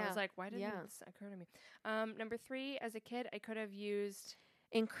 I But know. I yeah. was like, why didn't Yeah. this occur to me? Number 3, as a kid, I could have used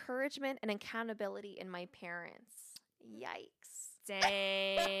Encouragement and accountability in my parents. Yikes.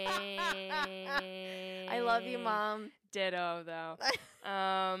 dang. I love you, Mom. Ditto though.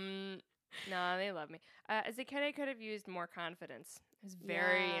 No, they love me. As a kid, I could have used more confidence. I was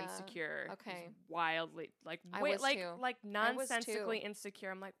very Yeah. insecure. I was Okay. wildly I wait, was like too. like I was nonsensically too.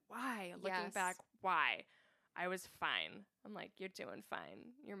 insecure. I'm like, why? Looking Yes. back, why? I was fine. I'm like, you're doing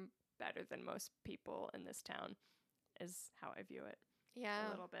fine. You're better than most people in this town. Is how I view it Yeah.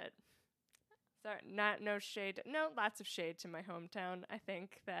 a little bit. Sorry, no shade. No, lots of shade to my hometown. I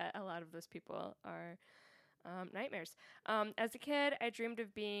think that a lot of those people are nightmares. As a kid, I dreamed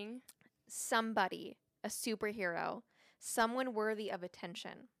of being. Somebody, a superhero, someone worthy of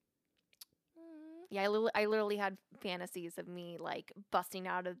attention. Yeah, I literally had fantasies of me like busting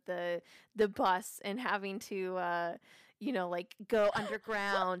out of the bus and having to like go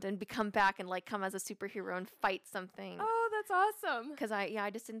underground and come back and like come as a superhero and fight something. Oh, that's awesome. Because I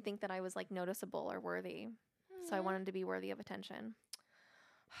just didn't think that I was like noticeable or worthy. So I wanted to be worthy of attention.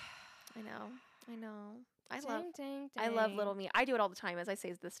 I know. I love little me. I do it all the time. As I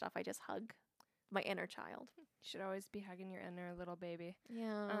say this stuff, I just hug my inner child. You should always be hugging your inner little baby.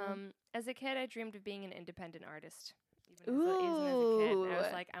 Yeah. As a kid, I dreamed of being an independent artist. Even as a kid, I was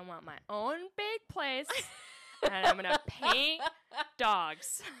Ooh. like, I want my own big place, and I'm gonna paint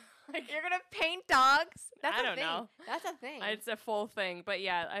dogs. Like, You're gonna paint dogs? That's I a don't thing. know. That's a thing. It's a full thing, but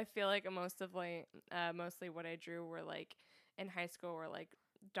yeah, I feel like mostly what I drew were like in high school were like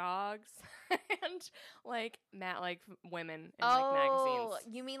dogs and like women in like magazines.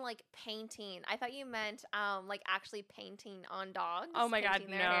 You mean like painting? I thought you meant like actually painting on dogs. Oh my god,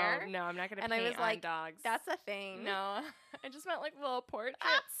 painting their hair. no, I'm not gonna And I paint was on like, dogs. That's a thing. no, I just meant like little portraits.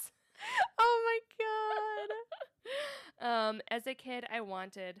 Oh my god. As a kid, I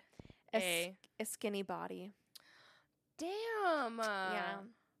wanted A skinny body. damn. Yeah.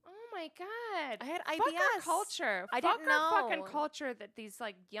 Oh my god. I had Fuck our IBS. culture. I Fuck didn't our fucking know. culture that these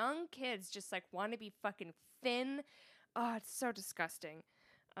like young kids just like want to be fucking thin. Oh, it's so disgusting.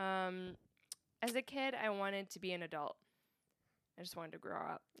 As a kid, I wanted to be an adult. I just wanted to grow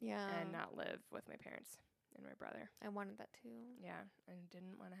up Yeah. and not live with my parents and my brother. I wanted that too. Yeah, I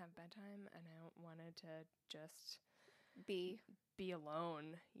didn't want to have bedtime, and I wanted to just Be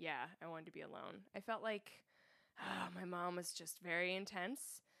alone. Yeah, I wanted to be alone. I felt like my mom was just very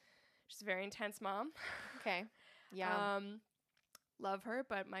intense. She's a very intense mom. okay. Yeah. Love her,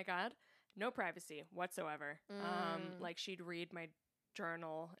 but my God, no privacy whatsoever. Mm. Like she'd read my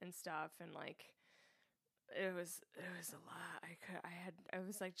journal and stuff, and like it was a lot. I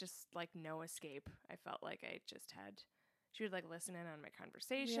was like just like no escape. I felt like I just had. She would like listen in on my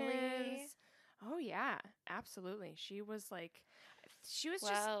conversations. Really? Oh yeah, absolutely. She was just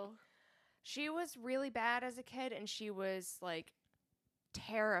Wow. she was really bad as a kid, and she was like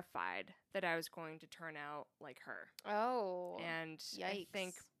terrified that I was going to turn out like her. Oh. And I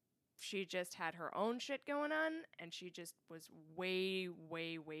think Yikes. she just had her own shit going on, and she just was way,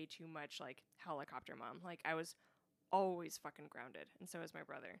 way, way too much like helicopter mom. Like I was always fucking grounded, and so was my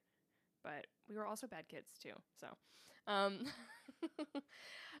brother. But we were also bad kids too. So,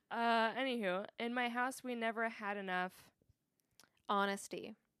 anywho, in my house we never had enough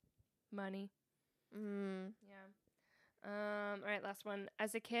Honesty. money. Mm. Yeah. All right, last one.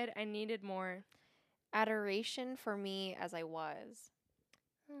 As a kid, I needed more. Adoration for me as I was.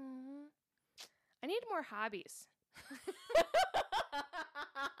 I need more hobbies.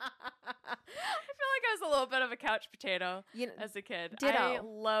 I feel like I was a little bit of a couch potato You know, as a kid. Ditto. I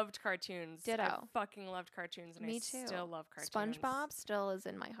loved cartoons. I Ditto. fucking loved cartoons, and Me I too. still love cartoons. SpongeBob still is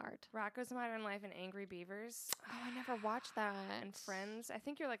in my heart. Rocko's Modern Life and Angry Beavers. Oh, I never watched that. And Friends. I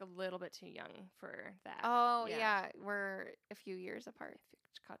think you're like a little bit too young for that. Oh, Yeah. yeah. We're a few years apart. If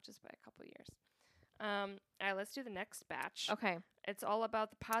you caught just by a couple years. All right, let's do the next batch. Okay. It's all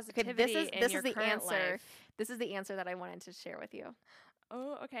about the Okay. positivity in This your is the current answer. life. This is the answer that I wanted to share with you.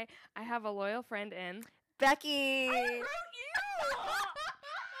 Oh, okay. I have a loyal friend in Becky. I wrote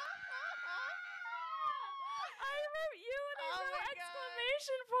you and I Oh wrote my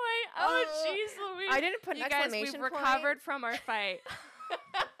exclamation point. Oh, Oh, jeez, Louise. I didn't put an You guys, exclamation we've point. recovered from our fight.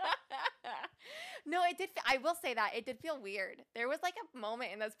 No, it did. I will say that it did feel weird. There was like a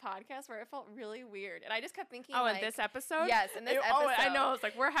moment in this podcast where it felt really weird, and I just kept thinking, Oh, like, in this episode? yes, in this Oh, I episode. know. It's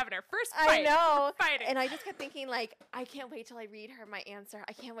like, we're having our first I fight. know. Fighting. And I just kept thinking, like, I can't wait till I read her my answer.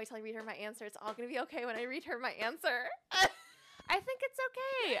 I can't wait till I read her my answer. It's all gonna be okay when I read her my answer. I think it's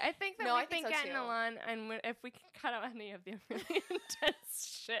okay. I think that No, I we've think been so getting too. along, and if we can cut out any of the really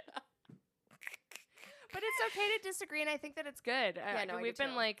intense shit. But it's okay to disagree, and I think that it's good. Yeah, no, I do we've been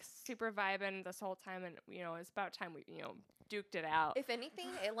too. like super vibing this whole time, and it's about time we duked it out. If anything,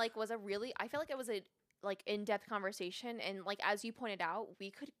 it like was a really. I feel like it was a like in-depth conversation, and like as you pointed out,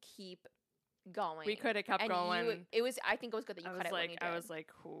 we could keep going. We could have kept and going. it was. I think it was good that you I cut was it. like, when you did. I was like,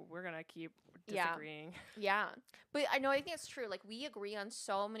 "Ooh, we're gonna keep Yeah. disagreeing. Yeah. But I know, I think it's true. Like, we agree on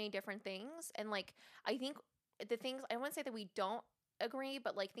so many different things. And, like, I think the things, I wouldn't say that we don't agree,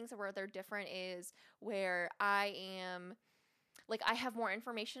 but, like, things where they're different is where I am, like, I have more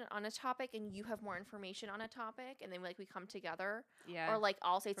information on a topic and you have more information on a topic. And then, like, we come together. Yeah. Or, like,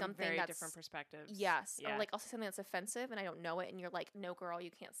 I'll say From something very that's. different perspectives. Yes. Yeah. Or, like, I'll say something that's offensive and I don't know it. And you're like, no, girl,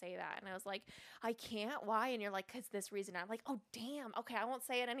 you can't say that. And I was like, I can't? Why? And you're like, because this reason. I'm like, oh, damn. Okay, I won't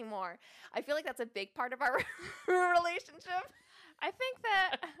say it anymore. I feel like that's a big part of our relationship. I think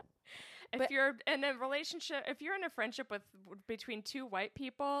that if But- you're in a relationship, if you're in a friendship between two white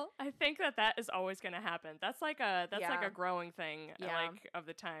people, I think that is always going to happen. That's like a Yeah. growing thing, Yeah. like of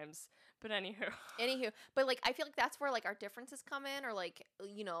the times. But anywho, Anywho, but like I feel like that's where like our differences come in, or like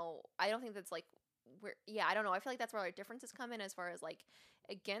I don't think that's like I don't know. I feel like that's where our differences come in as far as like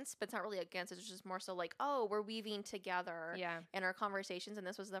against, but it's not really against. It's just more so like, oh, we're weaving together yeah, in our conversations, and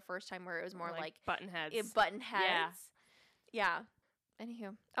this was the first time where it was more like button heads. button heads. Yeah.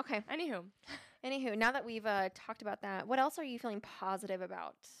 Anywho, okay. Anywho, Now that we've talked about that, what else are you feeling positive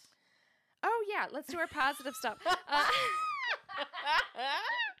about? oh yeah, let's do our positive stuff.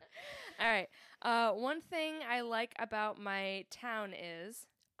 All right. One thing I like about my town is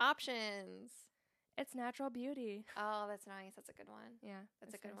Options. its natural beauty. Oh, that's nice. That's a good one. Yeah,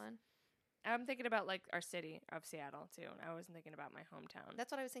 That's a it's good nice. one. I'm thinking about like our city of Seattle too. I wasn't thinking about my hometown.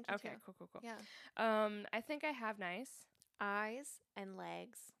 That's what I was thinking okay. too. Cool. Yeah. I think I have nice. Eyes and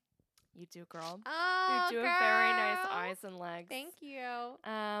legs. You do, girl. Oh, You do have very nice girl. eyes and legs. Thank you.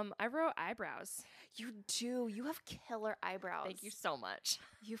 I wrote eyebrows. You do. You have killer eyebrows. Thank you so much.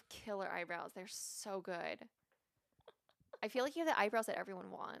 You have killer eyebrows. They're so good. I feel like you have the eyebrows that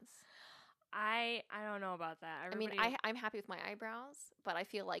everyone wants. I don't know about that. I mean, I'm happy with my eyebrows, but I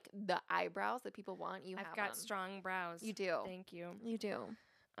feel like the eyebrows that people want, you I've have got them. strong brows. You do. Thank you. You do.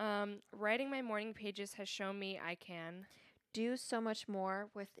 Writing my morning pages has shown me I can. Do so much more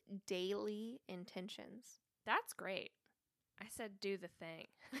with daily intentions. That's great. I said do the thing.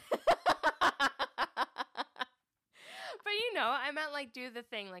 But I meant like do the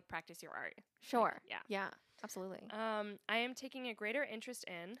thing, like practice your art. Sure. Yeah. Yeah, absolutely. I am taking a greater interest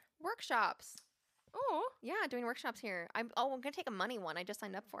in. Workshops. Oh, Yeah, doing workshops here. I'm going to take a money one. I just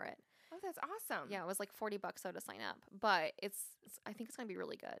signed up for it. that's awesome. Yeah, it was like $40 though to sign up, but I think it's going to be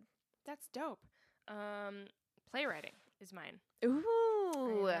really good. That's dope. Playwriting is mine.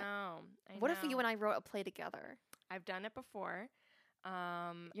 Ooh. I know. What if you and I wrote a play together? I've done it before.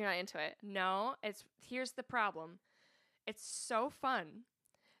 You're not into it. No, here's the problem. It's so fun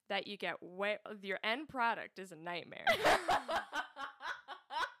that you get your end product is a nightmare.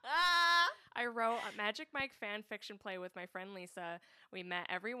 I wrote a Magic Mike fan fiction play with my friend Lisa. We met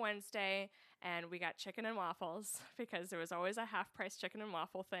every Wednesday and we got chicken and waffles because there was always a half-price chicken and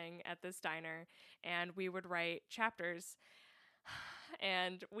waffle thing at this diner, and we would write chapters.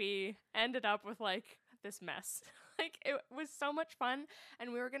 And we ended up with like this mess. Like it was so much fun,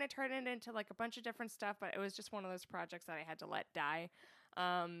 and we were going to turn it into like a bunch of different stuff, but it was just one of those projects that I had to let die.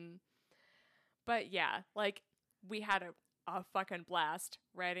 But yeah, like we had a fucking blast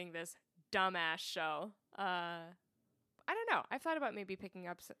writing this dumbass show. I don't know. I thought about maybe picking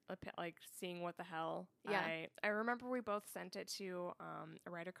up like seeing what the hell. Yeah. I remember we both sent it to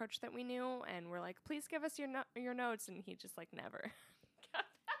a writer coach that we knew, and we're like, please give us your notes, and he just like never got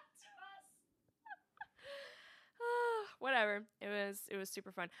back to us. Whatever. It was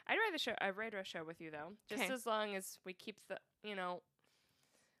super fun. I'd write a show with you though, just 'Kay. as long as we keep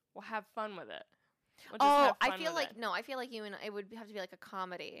we'll have fun with it. We'll just have I fun feel with like it. no, I feel like you and it would have to be like a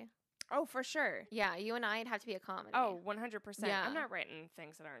comedy. Oh, for sure. Yeah, you and I'd have to be a comedy. Oh, 100%. Yeah. I'm not writing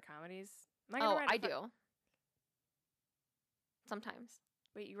things that aren't comedies. Am I gonna Oh, write I do. Sometimes.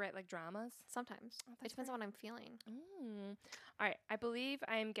 Wait, you write like dramas? Sometimes. Oh, It that's depends on what I'm feeling. All right. I believe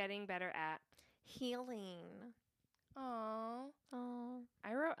I am getting better at Healing. Oh. Oh.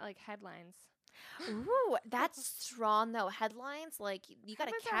 I wrote like headlines. Ooh, that's strong though. Headlines, like you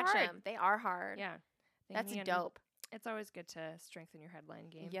gotta Headlines are catch hard. them. They are hard. Yeah. That's Thinking dope. It's always good to strengthen your headline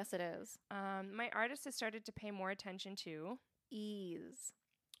game. Yes, it is. My artist has started to pay more attention to Ease.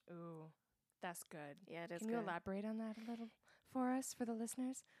 Ooh, that's good. Yeah, it is. Can you elaborate on that a little for us, for the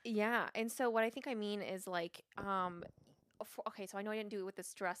listeners? Yeah, and so what I think I mean is like, okay, so I know I didn't do it with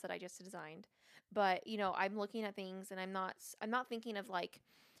this dress that I just designed, but you know, I'm looking at things and I'm not thinking of like,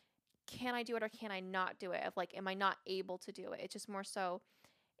 can I do it or can I not do it? Of like, am I not able to do it? It's just more so,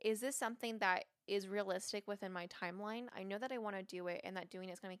 is this something that is realistic within my timeline? I know that I want to do it and that doing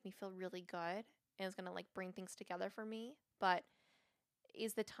it is gonna make me feel really good and it's gonna like bring things together for me, but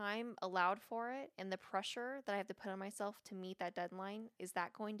is the time allowed for it and the pressure that I have to put on myself to meet that deadline, is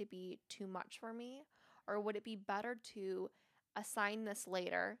that going to be too much for me? Or would it be better to assign this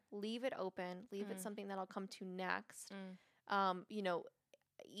later, leave it open, leave it something that I'll come to next, you know,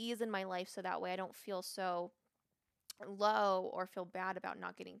 ease in my life so that way I don't feel so low or feel bad about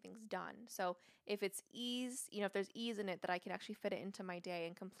not getting things done. So if it's ease, you know, if there's ease in it that I can actually fit it into my day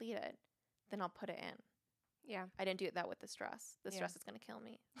and complete it, then I'll put it in. Yeah. I didn't do that with the stress. The stress is going to kill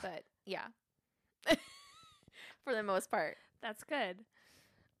me. But yeah. For the most part. That's good.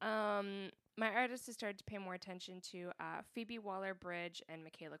 My artist has started to pay more attention to Phoebe Waller-Bridge and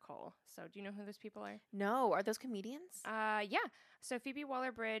Michaela Cole. So do you know who those people are? No. Are those comedians? Yeah. So Phoebe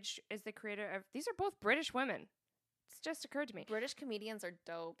Waller-Bridge is the creator of... These are both British women. It's just occurred to me. British comedians are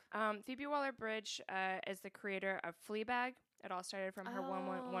dope. Phoebe Waller-Bridge is the creator of Fleabag. It all started from her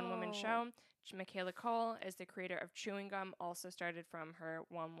one-woman show. Michaela Cole is the creator of Chewing Gum, also started from her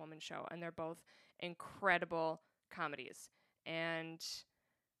one-woman show. And they're both incredible comedies. And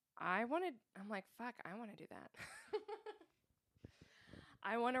I'm like, fuck, I want to do that.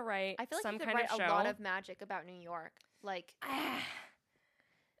 I want to write I feel like some you could kind write of show. a lot of magic about New York. Like...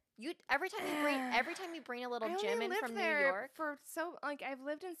 every time you bring a little gem in from New York. I've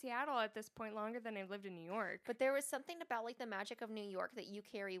lived in Seattle at this point longer than I've lived in New York. But there was something about like the magic of New York that you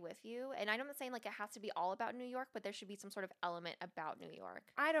carry with you. And I'm not saying like it has to be all about New York, but there should be some sort of element about New York.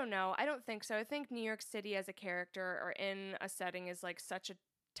 I don't know. I don't think so. I think New York City as a character or in a setting is like such a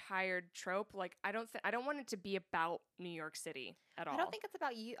tired trope. Like I don't want it to be about New York City at all. I don't think it's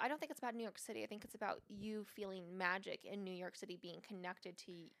about you. I don't think it's about New York City. I think it's about you feeling magic in New York City, being connected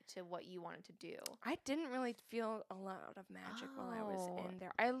to what you wanted to do. I didn't really feel a lot of magic while I was in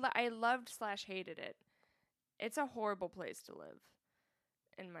there. I loved / hated it. It's a horrible place to live,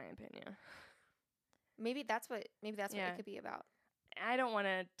 in my opinion. Maybe that's what it could be about. I don't want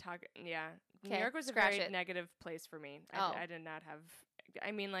to talk. Yeah, New York was a very negative place for me. I did not have.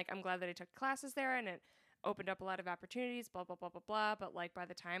 I mean, like, I'm glad that I took classes there and it opened up a lot of opportunities, blah, blah, blah, blah, blah. But, like, by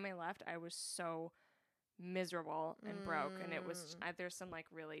the time I left, I was so miserable and broke. And it was, there's some, like,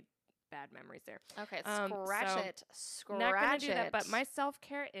 really bad memories there. Okay, scratch it. Not going to do that, but my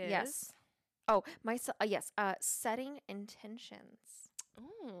self-care is... Yes. Oh, yes. Setting intentions.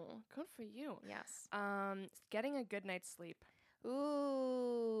 Oh, good for you. Yes. Getting a good night's sleep.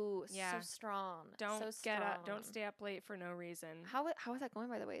 Ooh, yeah. So strong. Don't get up. Don't stay up late for no reason. How is that going,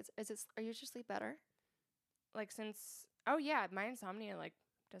 by the way? Are you just sleep better? Like my insomnia like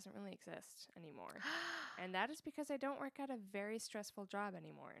doesn't really exist anymore, and that is because I don't work at a very stressful job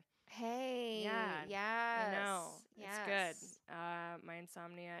anymore. Hey, yes, I know, yes. It's good. My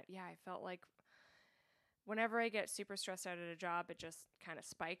insomnia, I felt like whenever I get super stressed out at a job, it just kind of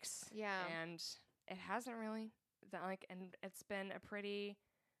spikes. Yeah, and it hasn't really. And it's been a pretty,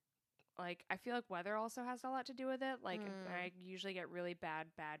 like, I feel like weather also has a lot to do with it. Like, I usually get really bad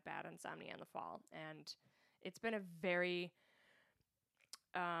insomnia in the fall. And it's been a very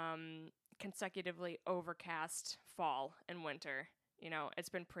consecutively overcast fall and winter. You know, it's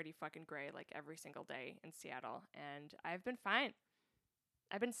been pretty fucking gray, like, every single day in Seattle. And I've been fine.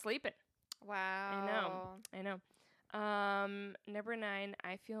 I've been sleeping. Wow. I know. Number 9,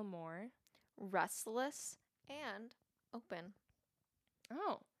 I feel more restless and open.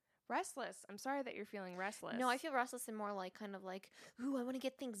 Oh, restless. I'm sorry that you're feeling restless. No, I feel restless and more like kind of like, ooh, I want to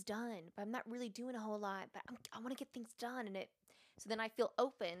get things done, but I'm not really doing a whole lot, but I want to get things done. So then I feel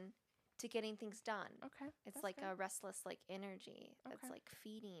open to getting things done. Okay. It's like a restless like energy that's like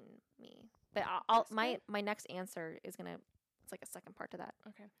feeding me. But my next answer is it's like a second part to that.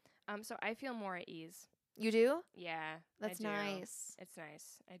 Okay. So I feel more at ease. You do? Yeah, That's I do. nice. It's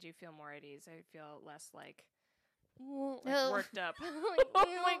nice. I do feel more at ease. I feel less like Ugh. worked up.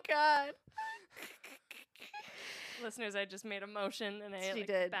 Oh my god. Listeners, I just made a motion and I She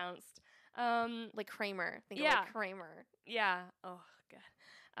did. bounced. Like Kramer. Think of Yeah. like Kramer. Yeah. Oh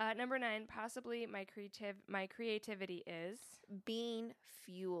god. Number 9, possibly my creativity is Being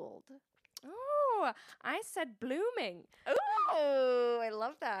fueled. Oh, I said blooming. Ooh, I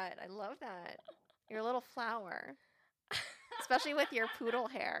love that. I love that. You're a little flower. Especially with your poodle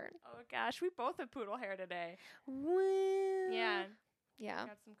hair. Oh gosh, we both have poodle hair today. Well, Yeah. Yeah.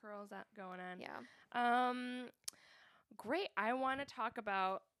 Got some curls out going on. Yeah. Great. I want to talk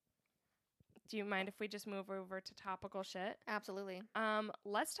about. Do you mind if we just move over to topical shit? Absolutely.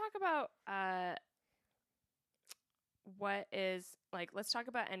 Let's talk about what is like. Let's talk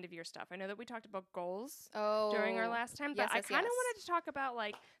about end of year stuff. I know that we talked about goals during our last time, but Yes, I yes, kind of yes. wanted to talk about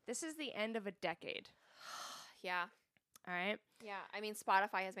like this is the end of a decade. Yeah. All right. Yeah. I mean,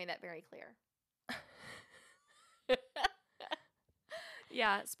 Spotify has made that very clear.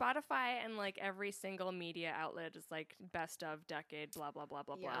 Yeah, Spotify and like every single media outlet is like best of decade, blah blah blah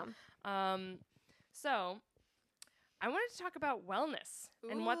blah Yeah. blah. So I wanted to talk about wellness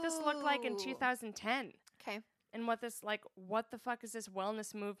and what this looked like in Ooh. 2010, Okay. and what the fuck is this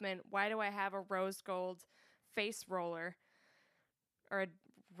wellness movement? Why do I have a rose gold face roller or a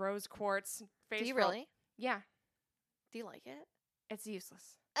rose quartz face? Do you roll- really? Yeah, Do you like it? it's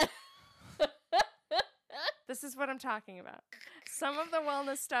useless. This is what I'm talking about. Some of the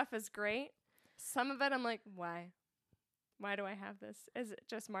wellness stuff is great. Some of it I'm like, why? Why do I have this? Is it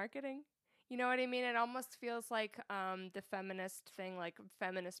just marketing? You know what I mean? It almost feels like the feminist thing, like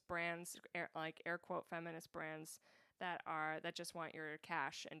feminist brands, like air quote feminist brands that just want your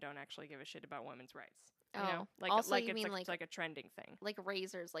cash and don't actually give a shit about women's rights. You know? Like also like you it's mean like, it's like a trending thing. like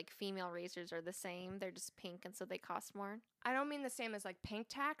razors, like female razors are the same. They're just pink and so they cost more. I don't mean the same as like pink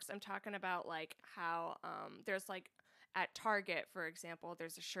tax. I'm talking about like how there's like at Target, for example,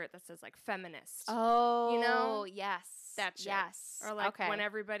 there's a shirt that says like feminist. Oh, yes. That shit. Yes. Or like okay. when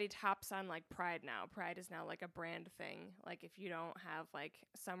everybody hops on like Pride now. Pride is now like a brand thing. Like if you don't have like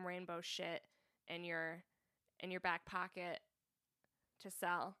some rainbow shit in your back pocket to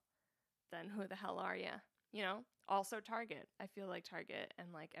sell, then who the hell are you? You know? Also Target. I feel like Target and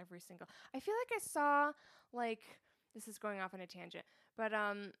like every single I feel like I saw like this is going off on a tangent, but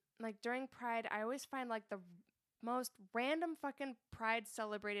like during Pride, I always find like the most random fucking Pride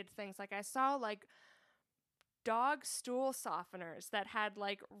celebrated things. Like I saw like dog stool softeners that had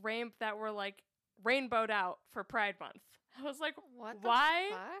like that were like rainbowed out for Pride Month. I was like, What why?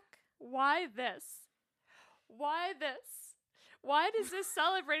 the fuck? Why this? Why this? Why is this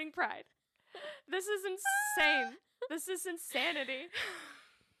celebrating Pride? This is insane. This is insanity.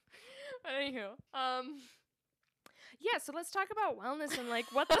 But anywho, yeah, so let's talk about wellness and like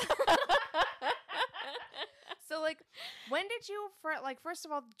what the So like when did you first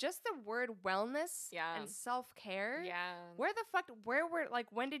of all just the word wellness Yeah. and self-care? Yeah.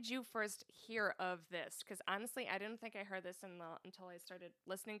 When did you first hear of this? Cuz honestly, I didn't think I heard this until I started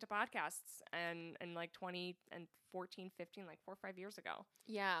listening to podcasts and in like 2014, 15, like 4 or 5 years ago.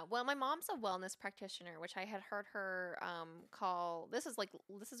 Yeah. Well, my mom's a wellness practitioner, which I had heard her call. This is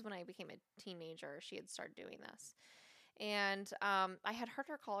when I became a teenager. She had started doing this. And I had heard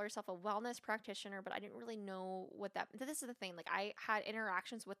her call herself a wellness practitioner, but I didn't really know what that. This is the thing. Like I had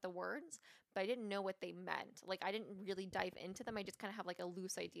interactions with the words, but I didn't know what they meant. Like I didn't really dive into them. I just kind of have like a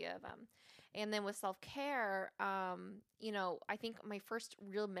loose idea of them. And then with self-care, I think my first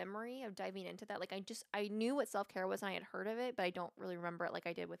real memory of diving into that, like I knew what self-care was and I had heard of it, but I don't really remember it like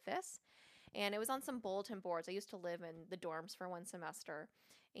I did with this. And it was on some bulletin boards. I used to live in the dorms for one semester.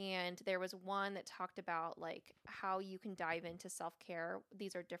 And there was one that talked about like how you can dive into self-care.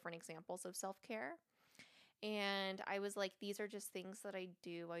 These are different examples of self-care. And I was like, these are just things that I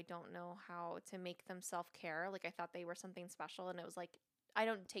do. I don't know how to make them self-care. Like I thought they were something special. And it was like, I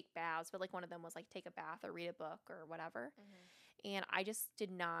don't take baths, but like one of them was like take a bath or read a book or whatever. Mm-hmm. And I just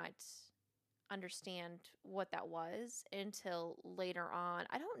did not understand what that was until later on.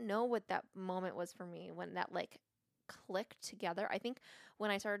 I don't know what that moment was for me when that like clicked together. I think when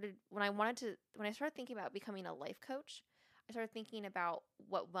I started thinking about becoming a life coach, I started thinking about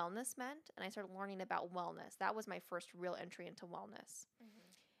what wellness meant and I started learning about wellness. That was my first real entry into wellness. Mm-hmm.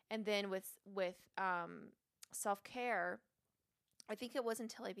 And then with self-care, I think it was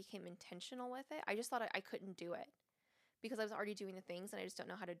until I became intentional with it. I just thought I couldn't do it because I was already doing the things and I just don't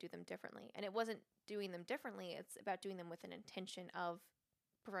know how to do them differently. And it wasn't doing them differently. It's about doing them with an intention of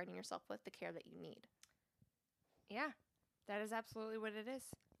providing yourself with the care that you need. Yeah, that is absolutely what it is.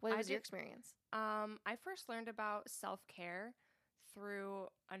 What I was your did- experience? I first learned about self-care through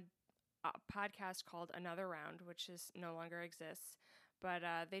a podcast called Another Round, which is no longer exists. But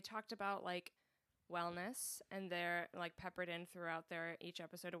they talked about like wellness, and they're like peppered in throughout their each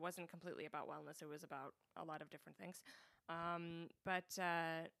episode. It wasn't completely about wellness; it was about a lot of different things.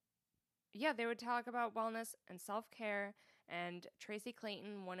 Yeah, they would talk about wellness and self care. And Tracy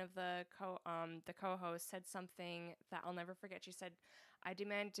Clayton, one of the co-hosts, said something that I'll never forget. She said, "I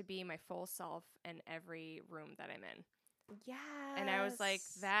demand to be my full self in every room that I'm in." Yes. And I was like,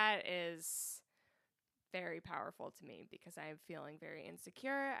 that is very powerful to me because I'm feeling very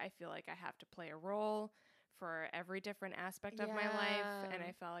insecure. I feel like I have to play a role for every different aspect of my life. And Yeah.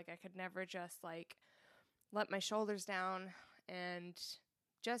 I felt like I could never just like let my shoulders down and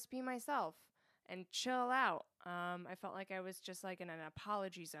just be myself and chill out. I felt like I was just like in an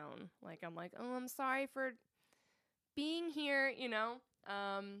apology zone. Like I'm like, oh, I'm sorry for being here, you know?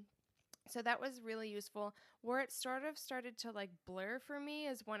 So that was really useful. Where it sort of started to like blur for me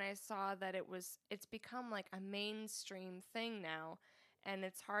is when I saw that it's become like a mainstream thing now. And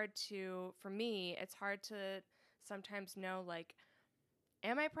it's hard to sometimes know like,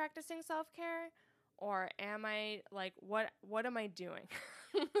 am I practicing self-care or am I like, what am I doing?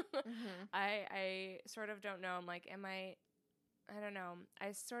 Mhm. I sort of don't know. I'm like, I don't know.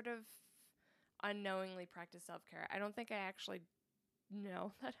 I sort of unknowingly practice self-care. I don't think I actually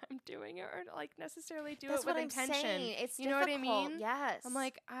know that I'm doing it or like necessarily do That's it with what intention. I'm saying. It's You know what I difficult. mean? Yes. I'm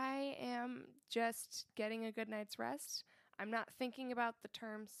like, I am just getting a good night's rest. I'm not thinking about the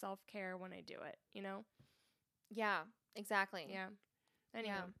term self-care when I do it, you know? yeah, exactly. Yeah.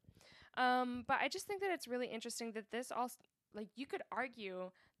 Anyway. Yeah. But I just think that it's really interesting that this all, like, you could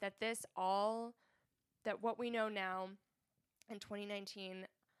argue that that what we know now in 2019,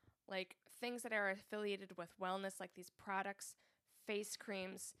 like, things that are affiliated with wellness, like these products, face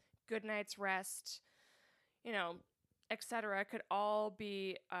creams, good night's rest, you know, etc., could all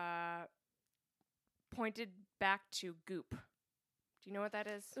be pointed back to Goop. Do you know what that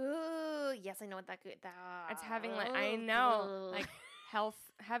is? Ooh, yes, I know what that good. It's having like, I know, like health,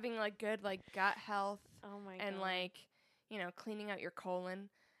 having like good like gut health, oh my and God. like, you know, cleaning out your colon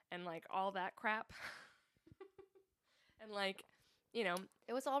and like all that crap. And like, you know,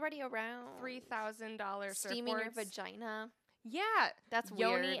 It was already around. $3,000 Steaming your surfboards. vagina. Yeah, That's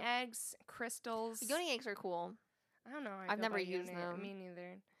yoni weird. eggs, crystals. Yoni eggs are cool. I don't know. I've never used them. Me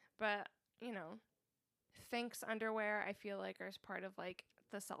neither. But you know, Thinx underwear, I feel like, are part of like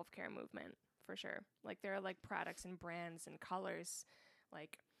the self-care movement for sure. Like there are like products and brands and colors,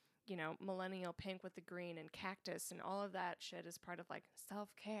 like, you know, millennial pink with the green and cactus and all of that shit is part of like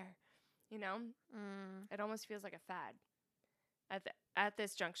self-care. You know, Mm. it almost feels like a fad. At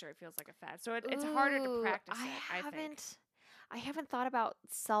this juncture, it feels like a fad. So it's harder to Ooh, practice it, I think. I haven't thought about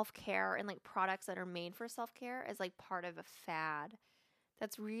self-care and like products that are made for self-care as like part of a fad.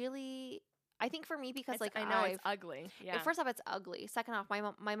 That's really, I think for me, because like I know it's I've ugly. Yeah. First off, it's ugly. Second off,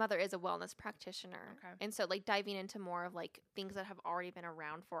 my mother is a wellness practitioner. Okay. And so like diving into more of like things that have already been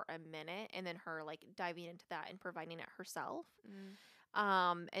around for a minute and then her like diving into that and providing it herself. Mm.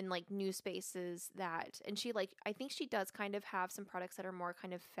 And like new spaces that, and she like, I think she does kind of have some products that are more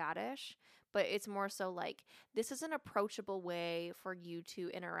kind of faddish, but it's more so like, this is an approachable way for you to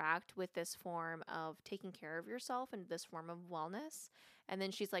interact with this form of taking care of yourself and this form of wellness. And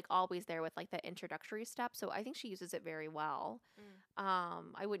then she's like always there with like that introductory step. So I think she uses it very well.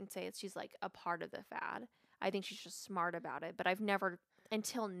 I wouldn't say she's like a part of the fad. I think she's just smart about it. But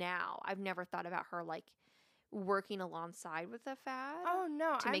until now, I've never thought about her like working alongside with the fad. Oh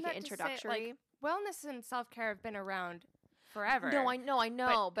no, to I make it meant introductory. To say, like, wellness and self-care have been around forever. No, I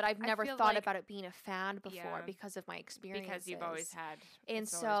know, but I've I never feel thought like- about it being a fad before Yeah. because of my experience. because you've always had. And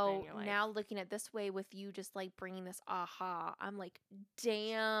it's always been in so your life. now looking at this way with you just like bringing this aha, I'm like,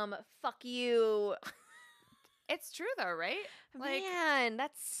 damn, fuck you. It's true though, right? Like- Man,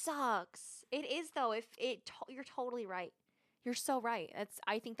 that sucks. It is though. You're totally right. You're so right.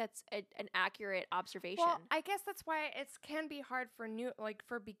 I think that's an accurate observation. Well, I guess that's why it can be hard for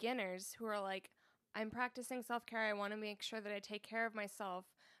for beginners who are like, I'm practicing self-care. I want to make sure that I take care of myself.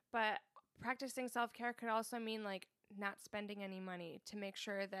 But practicing self-care could also mean like not spending any money to make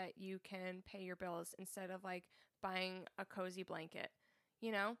sure that you can pay your bills instead of like buying a cozy blanket,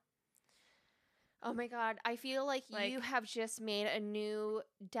 you know? Oh my God. I feel like you Like- have just made a new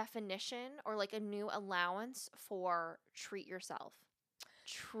definition or like a new allowance for treat yourself.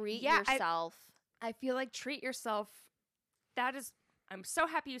 Treat Yeah, yourself. I feel like treat yourself. I'm so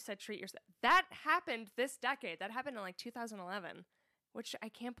happy you said treat yourself. That happened this decade. That happened in like 2011, which I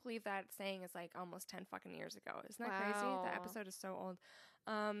can't believe that saying is like almost 10 fucking years ago. Isn't that crazy? Wow. The episode is so old.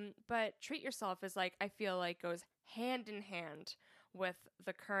 But treat yourself is like, I feel like goes hand in hand with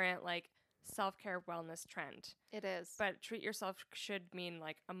the current like self-care wellness trend. It is. But treat yourself should mean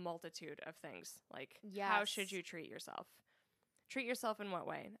like a multitude of things. Like, how should Yes. you treat yourself? Treat yourself in what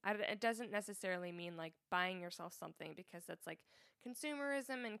way? It doesn't necessarily mean like buying yourself something, because that's like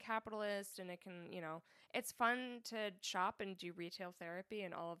consumerism and capitalist, and it can, it's fun to shop and do retail therapy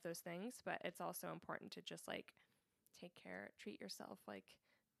and all of those things, but it's also important to just like treat yourself, like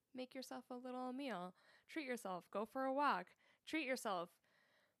make yourself a little meal, treat yourself, go for a walk, treat yourself,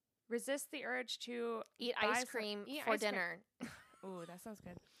 resist the urge to Eat buy ice cream eat for ice cream. dinner. Ooh, that sounds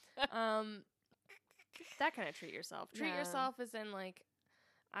good. That kind of treat yourself. Treat Yeah. yourself as in like,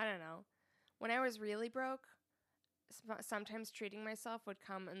 I don't know. When I was really broke, sometimes treating myself would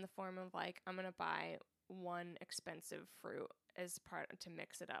come in the form of like, I'm gonna buy one expensive fruit as part to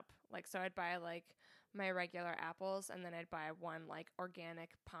mix it up. Like, so I'd buy like my regular apples, and then I'd buy one like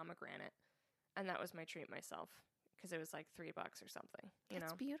organic pomegranate, and that was my treat myself, because it was like $3 or something.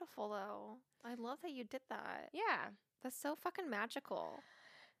 That's beautiful, though. I love that you did that. Yeah, That's so fucking magical.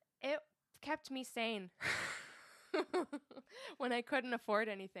 it kept me sane when I couldn't afford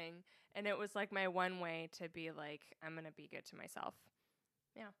anything, and it was like my one way to be like, I'm gonna be good to myself.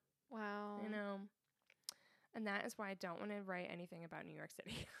 Wow. And that is why I don't want to write anything about New York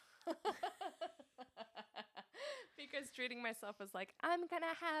City. Because treating myself was like, I'm gonna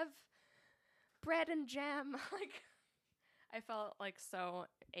have bread and jam. Like, I felt like so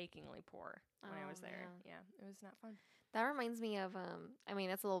achingly poor when I was there. man. Yeah, it was not fun. That reminds me of, I mean,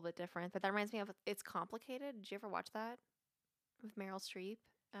 it's a little bit different, but that reminds me of It's Complicated. Did you ever watch that? With Meryl Streep,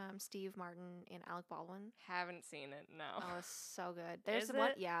 Steve Martin, and Alec Baldwin. Haven't seen it, no. Oh, it's so good. There's Is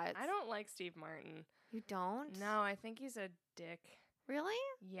one, it? yeah. It's, I don't like Steve Martin. You don't? No, I think he's a dick. Really?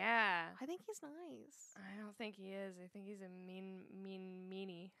 Yeah. I think he's nice. I don't think he is. I think he's a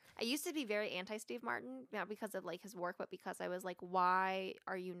meanie. I used to be very anti Steve Martin, not because of like his work, but because I was like, why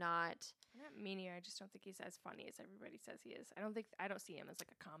are you not? Not meanie. I just don't think he's as funny as everybody says he is. I don't see him as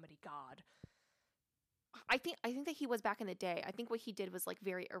like a comedy god. I think that he was back in the day. I think what he did was like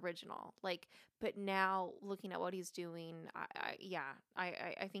very original. Like, but now looking at what he's doing,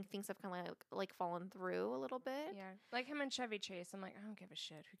 I think things have kind of like fallen through a little bit. Yeah, like him and Chevy Chase. I'm like, I don't give a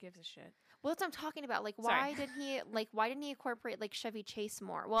shit. Who gives a shit? Well, that's what I'm talking about. Like, Sorry. why didn't he incorporate like Chevy Chase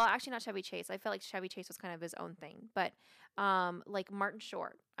more? Well, actually, not Chevy Chase. I feel like Chevy Chase was kind of his own thing. But like Martin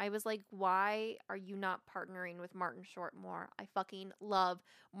Short, I was like, why are you not partnering with Martin Short more? I fucking love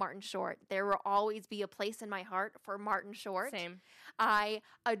Martin Short. There will always be a place in my heart for Martin Short. Same. I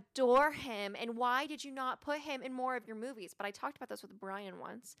adore him. And why did you not put him in more of your movies? But I talked about this with Brian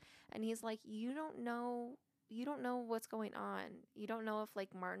once, and he's like, you don't know what's going on. You don't know if like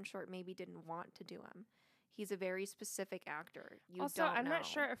Martin Short maybe didn't want to do him. He's a very specific actor. You Also, don't I'm know. not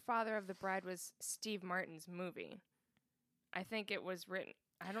sure if Father of the Bride was Steve Martin's movie. I think it was written.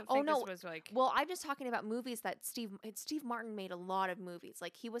 I don't think this was like. Well, I'm just talking about movies that Steve Martin made a lot of movies.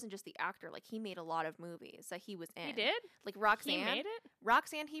 Like, he wasn't just the actor. Like, he made a lot of movies that he was in. He did? Like Roxanne. He made it?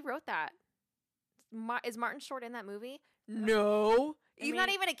 Roxanne, he wrote that. Is Martin Short in that movie? No. He's not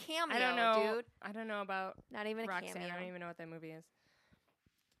even a cameo, I don't know. dude. I don't know about Not even a Roxanne. cameo. I don't even know what that movie is.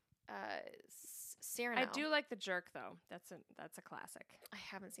 Cyrano. I do like The Jerk, though. That's a classic. I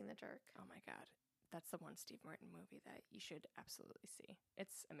haven't seen The Jerk. Oh my god, that's the one Steve Martin movie that you should absolutely see.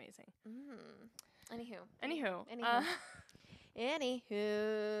 It's amazing. Anywho.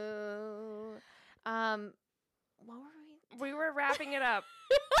 What were we? We were wrapping it up.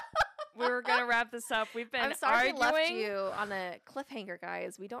 We were gonna wrap this up. We've been I'm sorry arguing. we left you on a cliffhanger,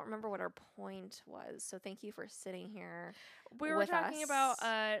 guys. We don't remember what our point was, so thank you for sitting here. We were with talking us. about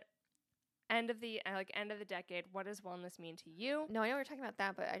end of the decade. What does wellness mean to you? No, I know we we're talking about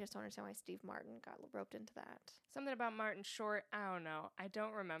that, but I just don't understand why Steve Martin got roped into that. Something about Martin Short. I don't know. I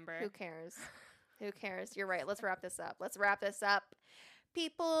don't remember. Who cares? Who cares? You're right. Let's wrap this up.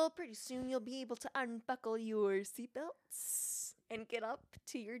 People, pretty soon you'll be able to unbuckle your seatbelts and get up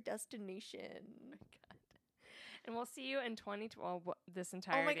to your destination. Oh my God. And we'll see you in 2012. This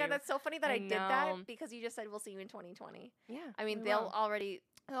entire. Oh my God, that's so funny that I I did that know. because you just said we'll see you in 2020. Yeah. I mean, we they'll will. already.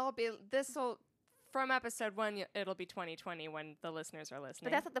 It'll be from episode 1. It'll be 2020 when the listeners are listening.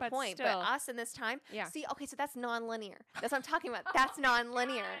 But that's not the point. Still, But us in this time. Yeah. See, okay, so that's non-linear. That's what I'm talking about. That's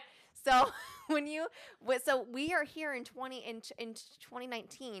non-linear. So so we are here in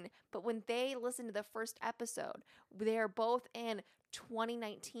 2019, but when they listen to the first episode, they're both in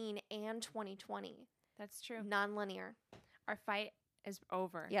 2019 and 2020. That's true. Non-linear. Our fight is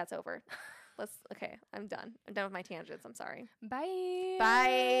over. Yeah, it's over. Okay, I'm done. I'm done with my tangents. I'm sorry. Bye.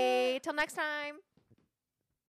 Bye. Till next time.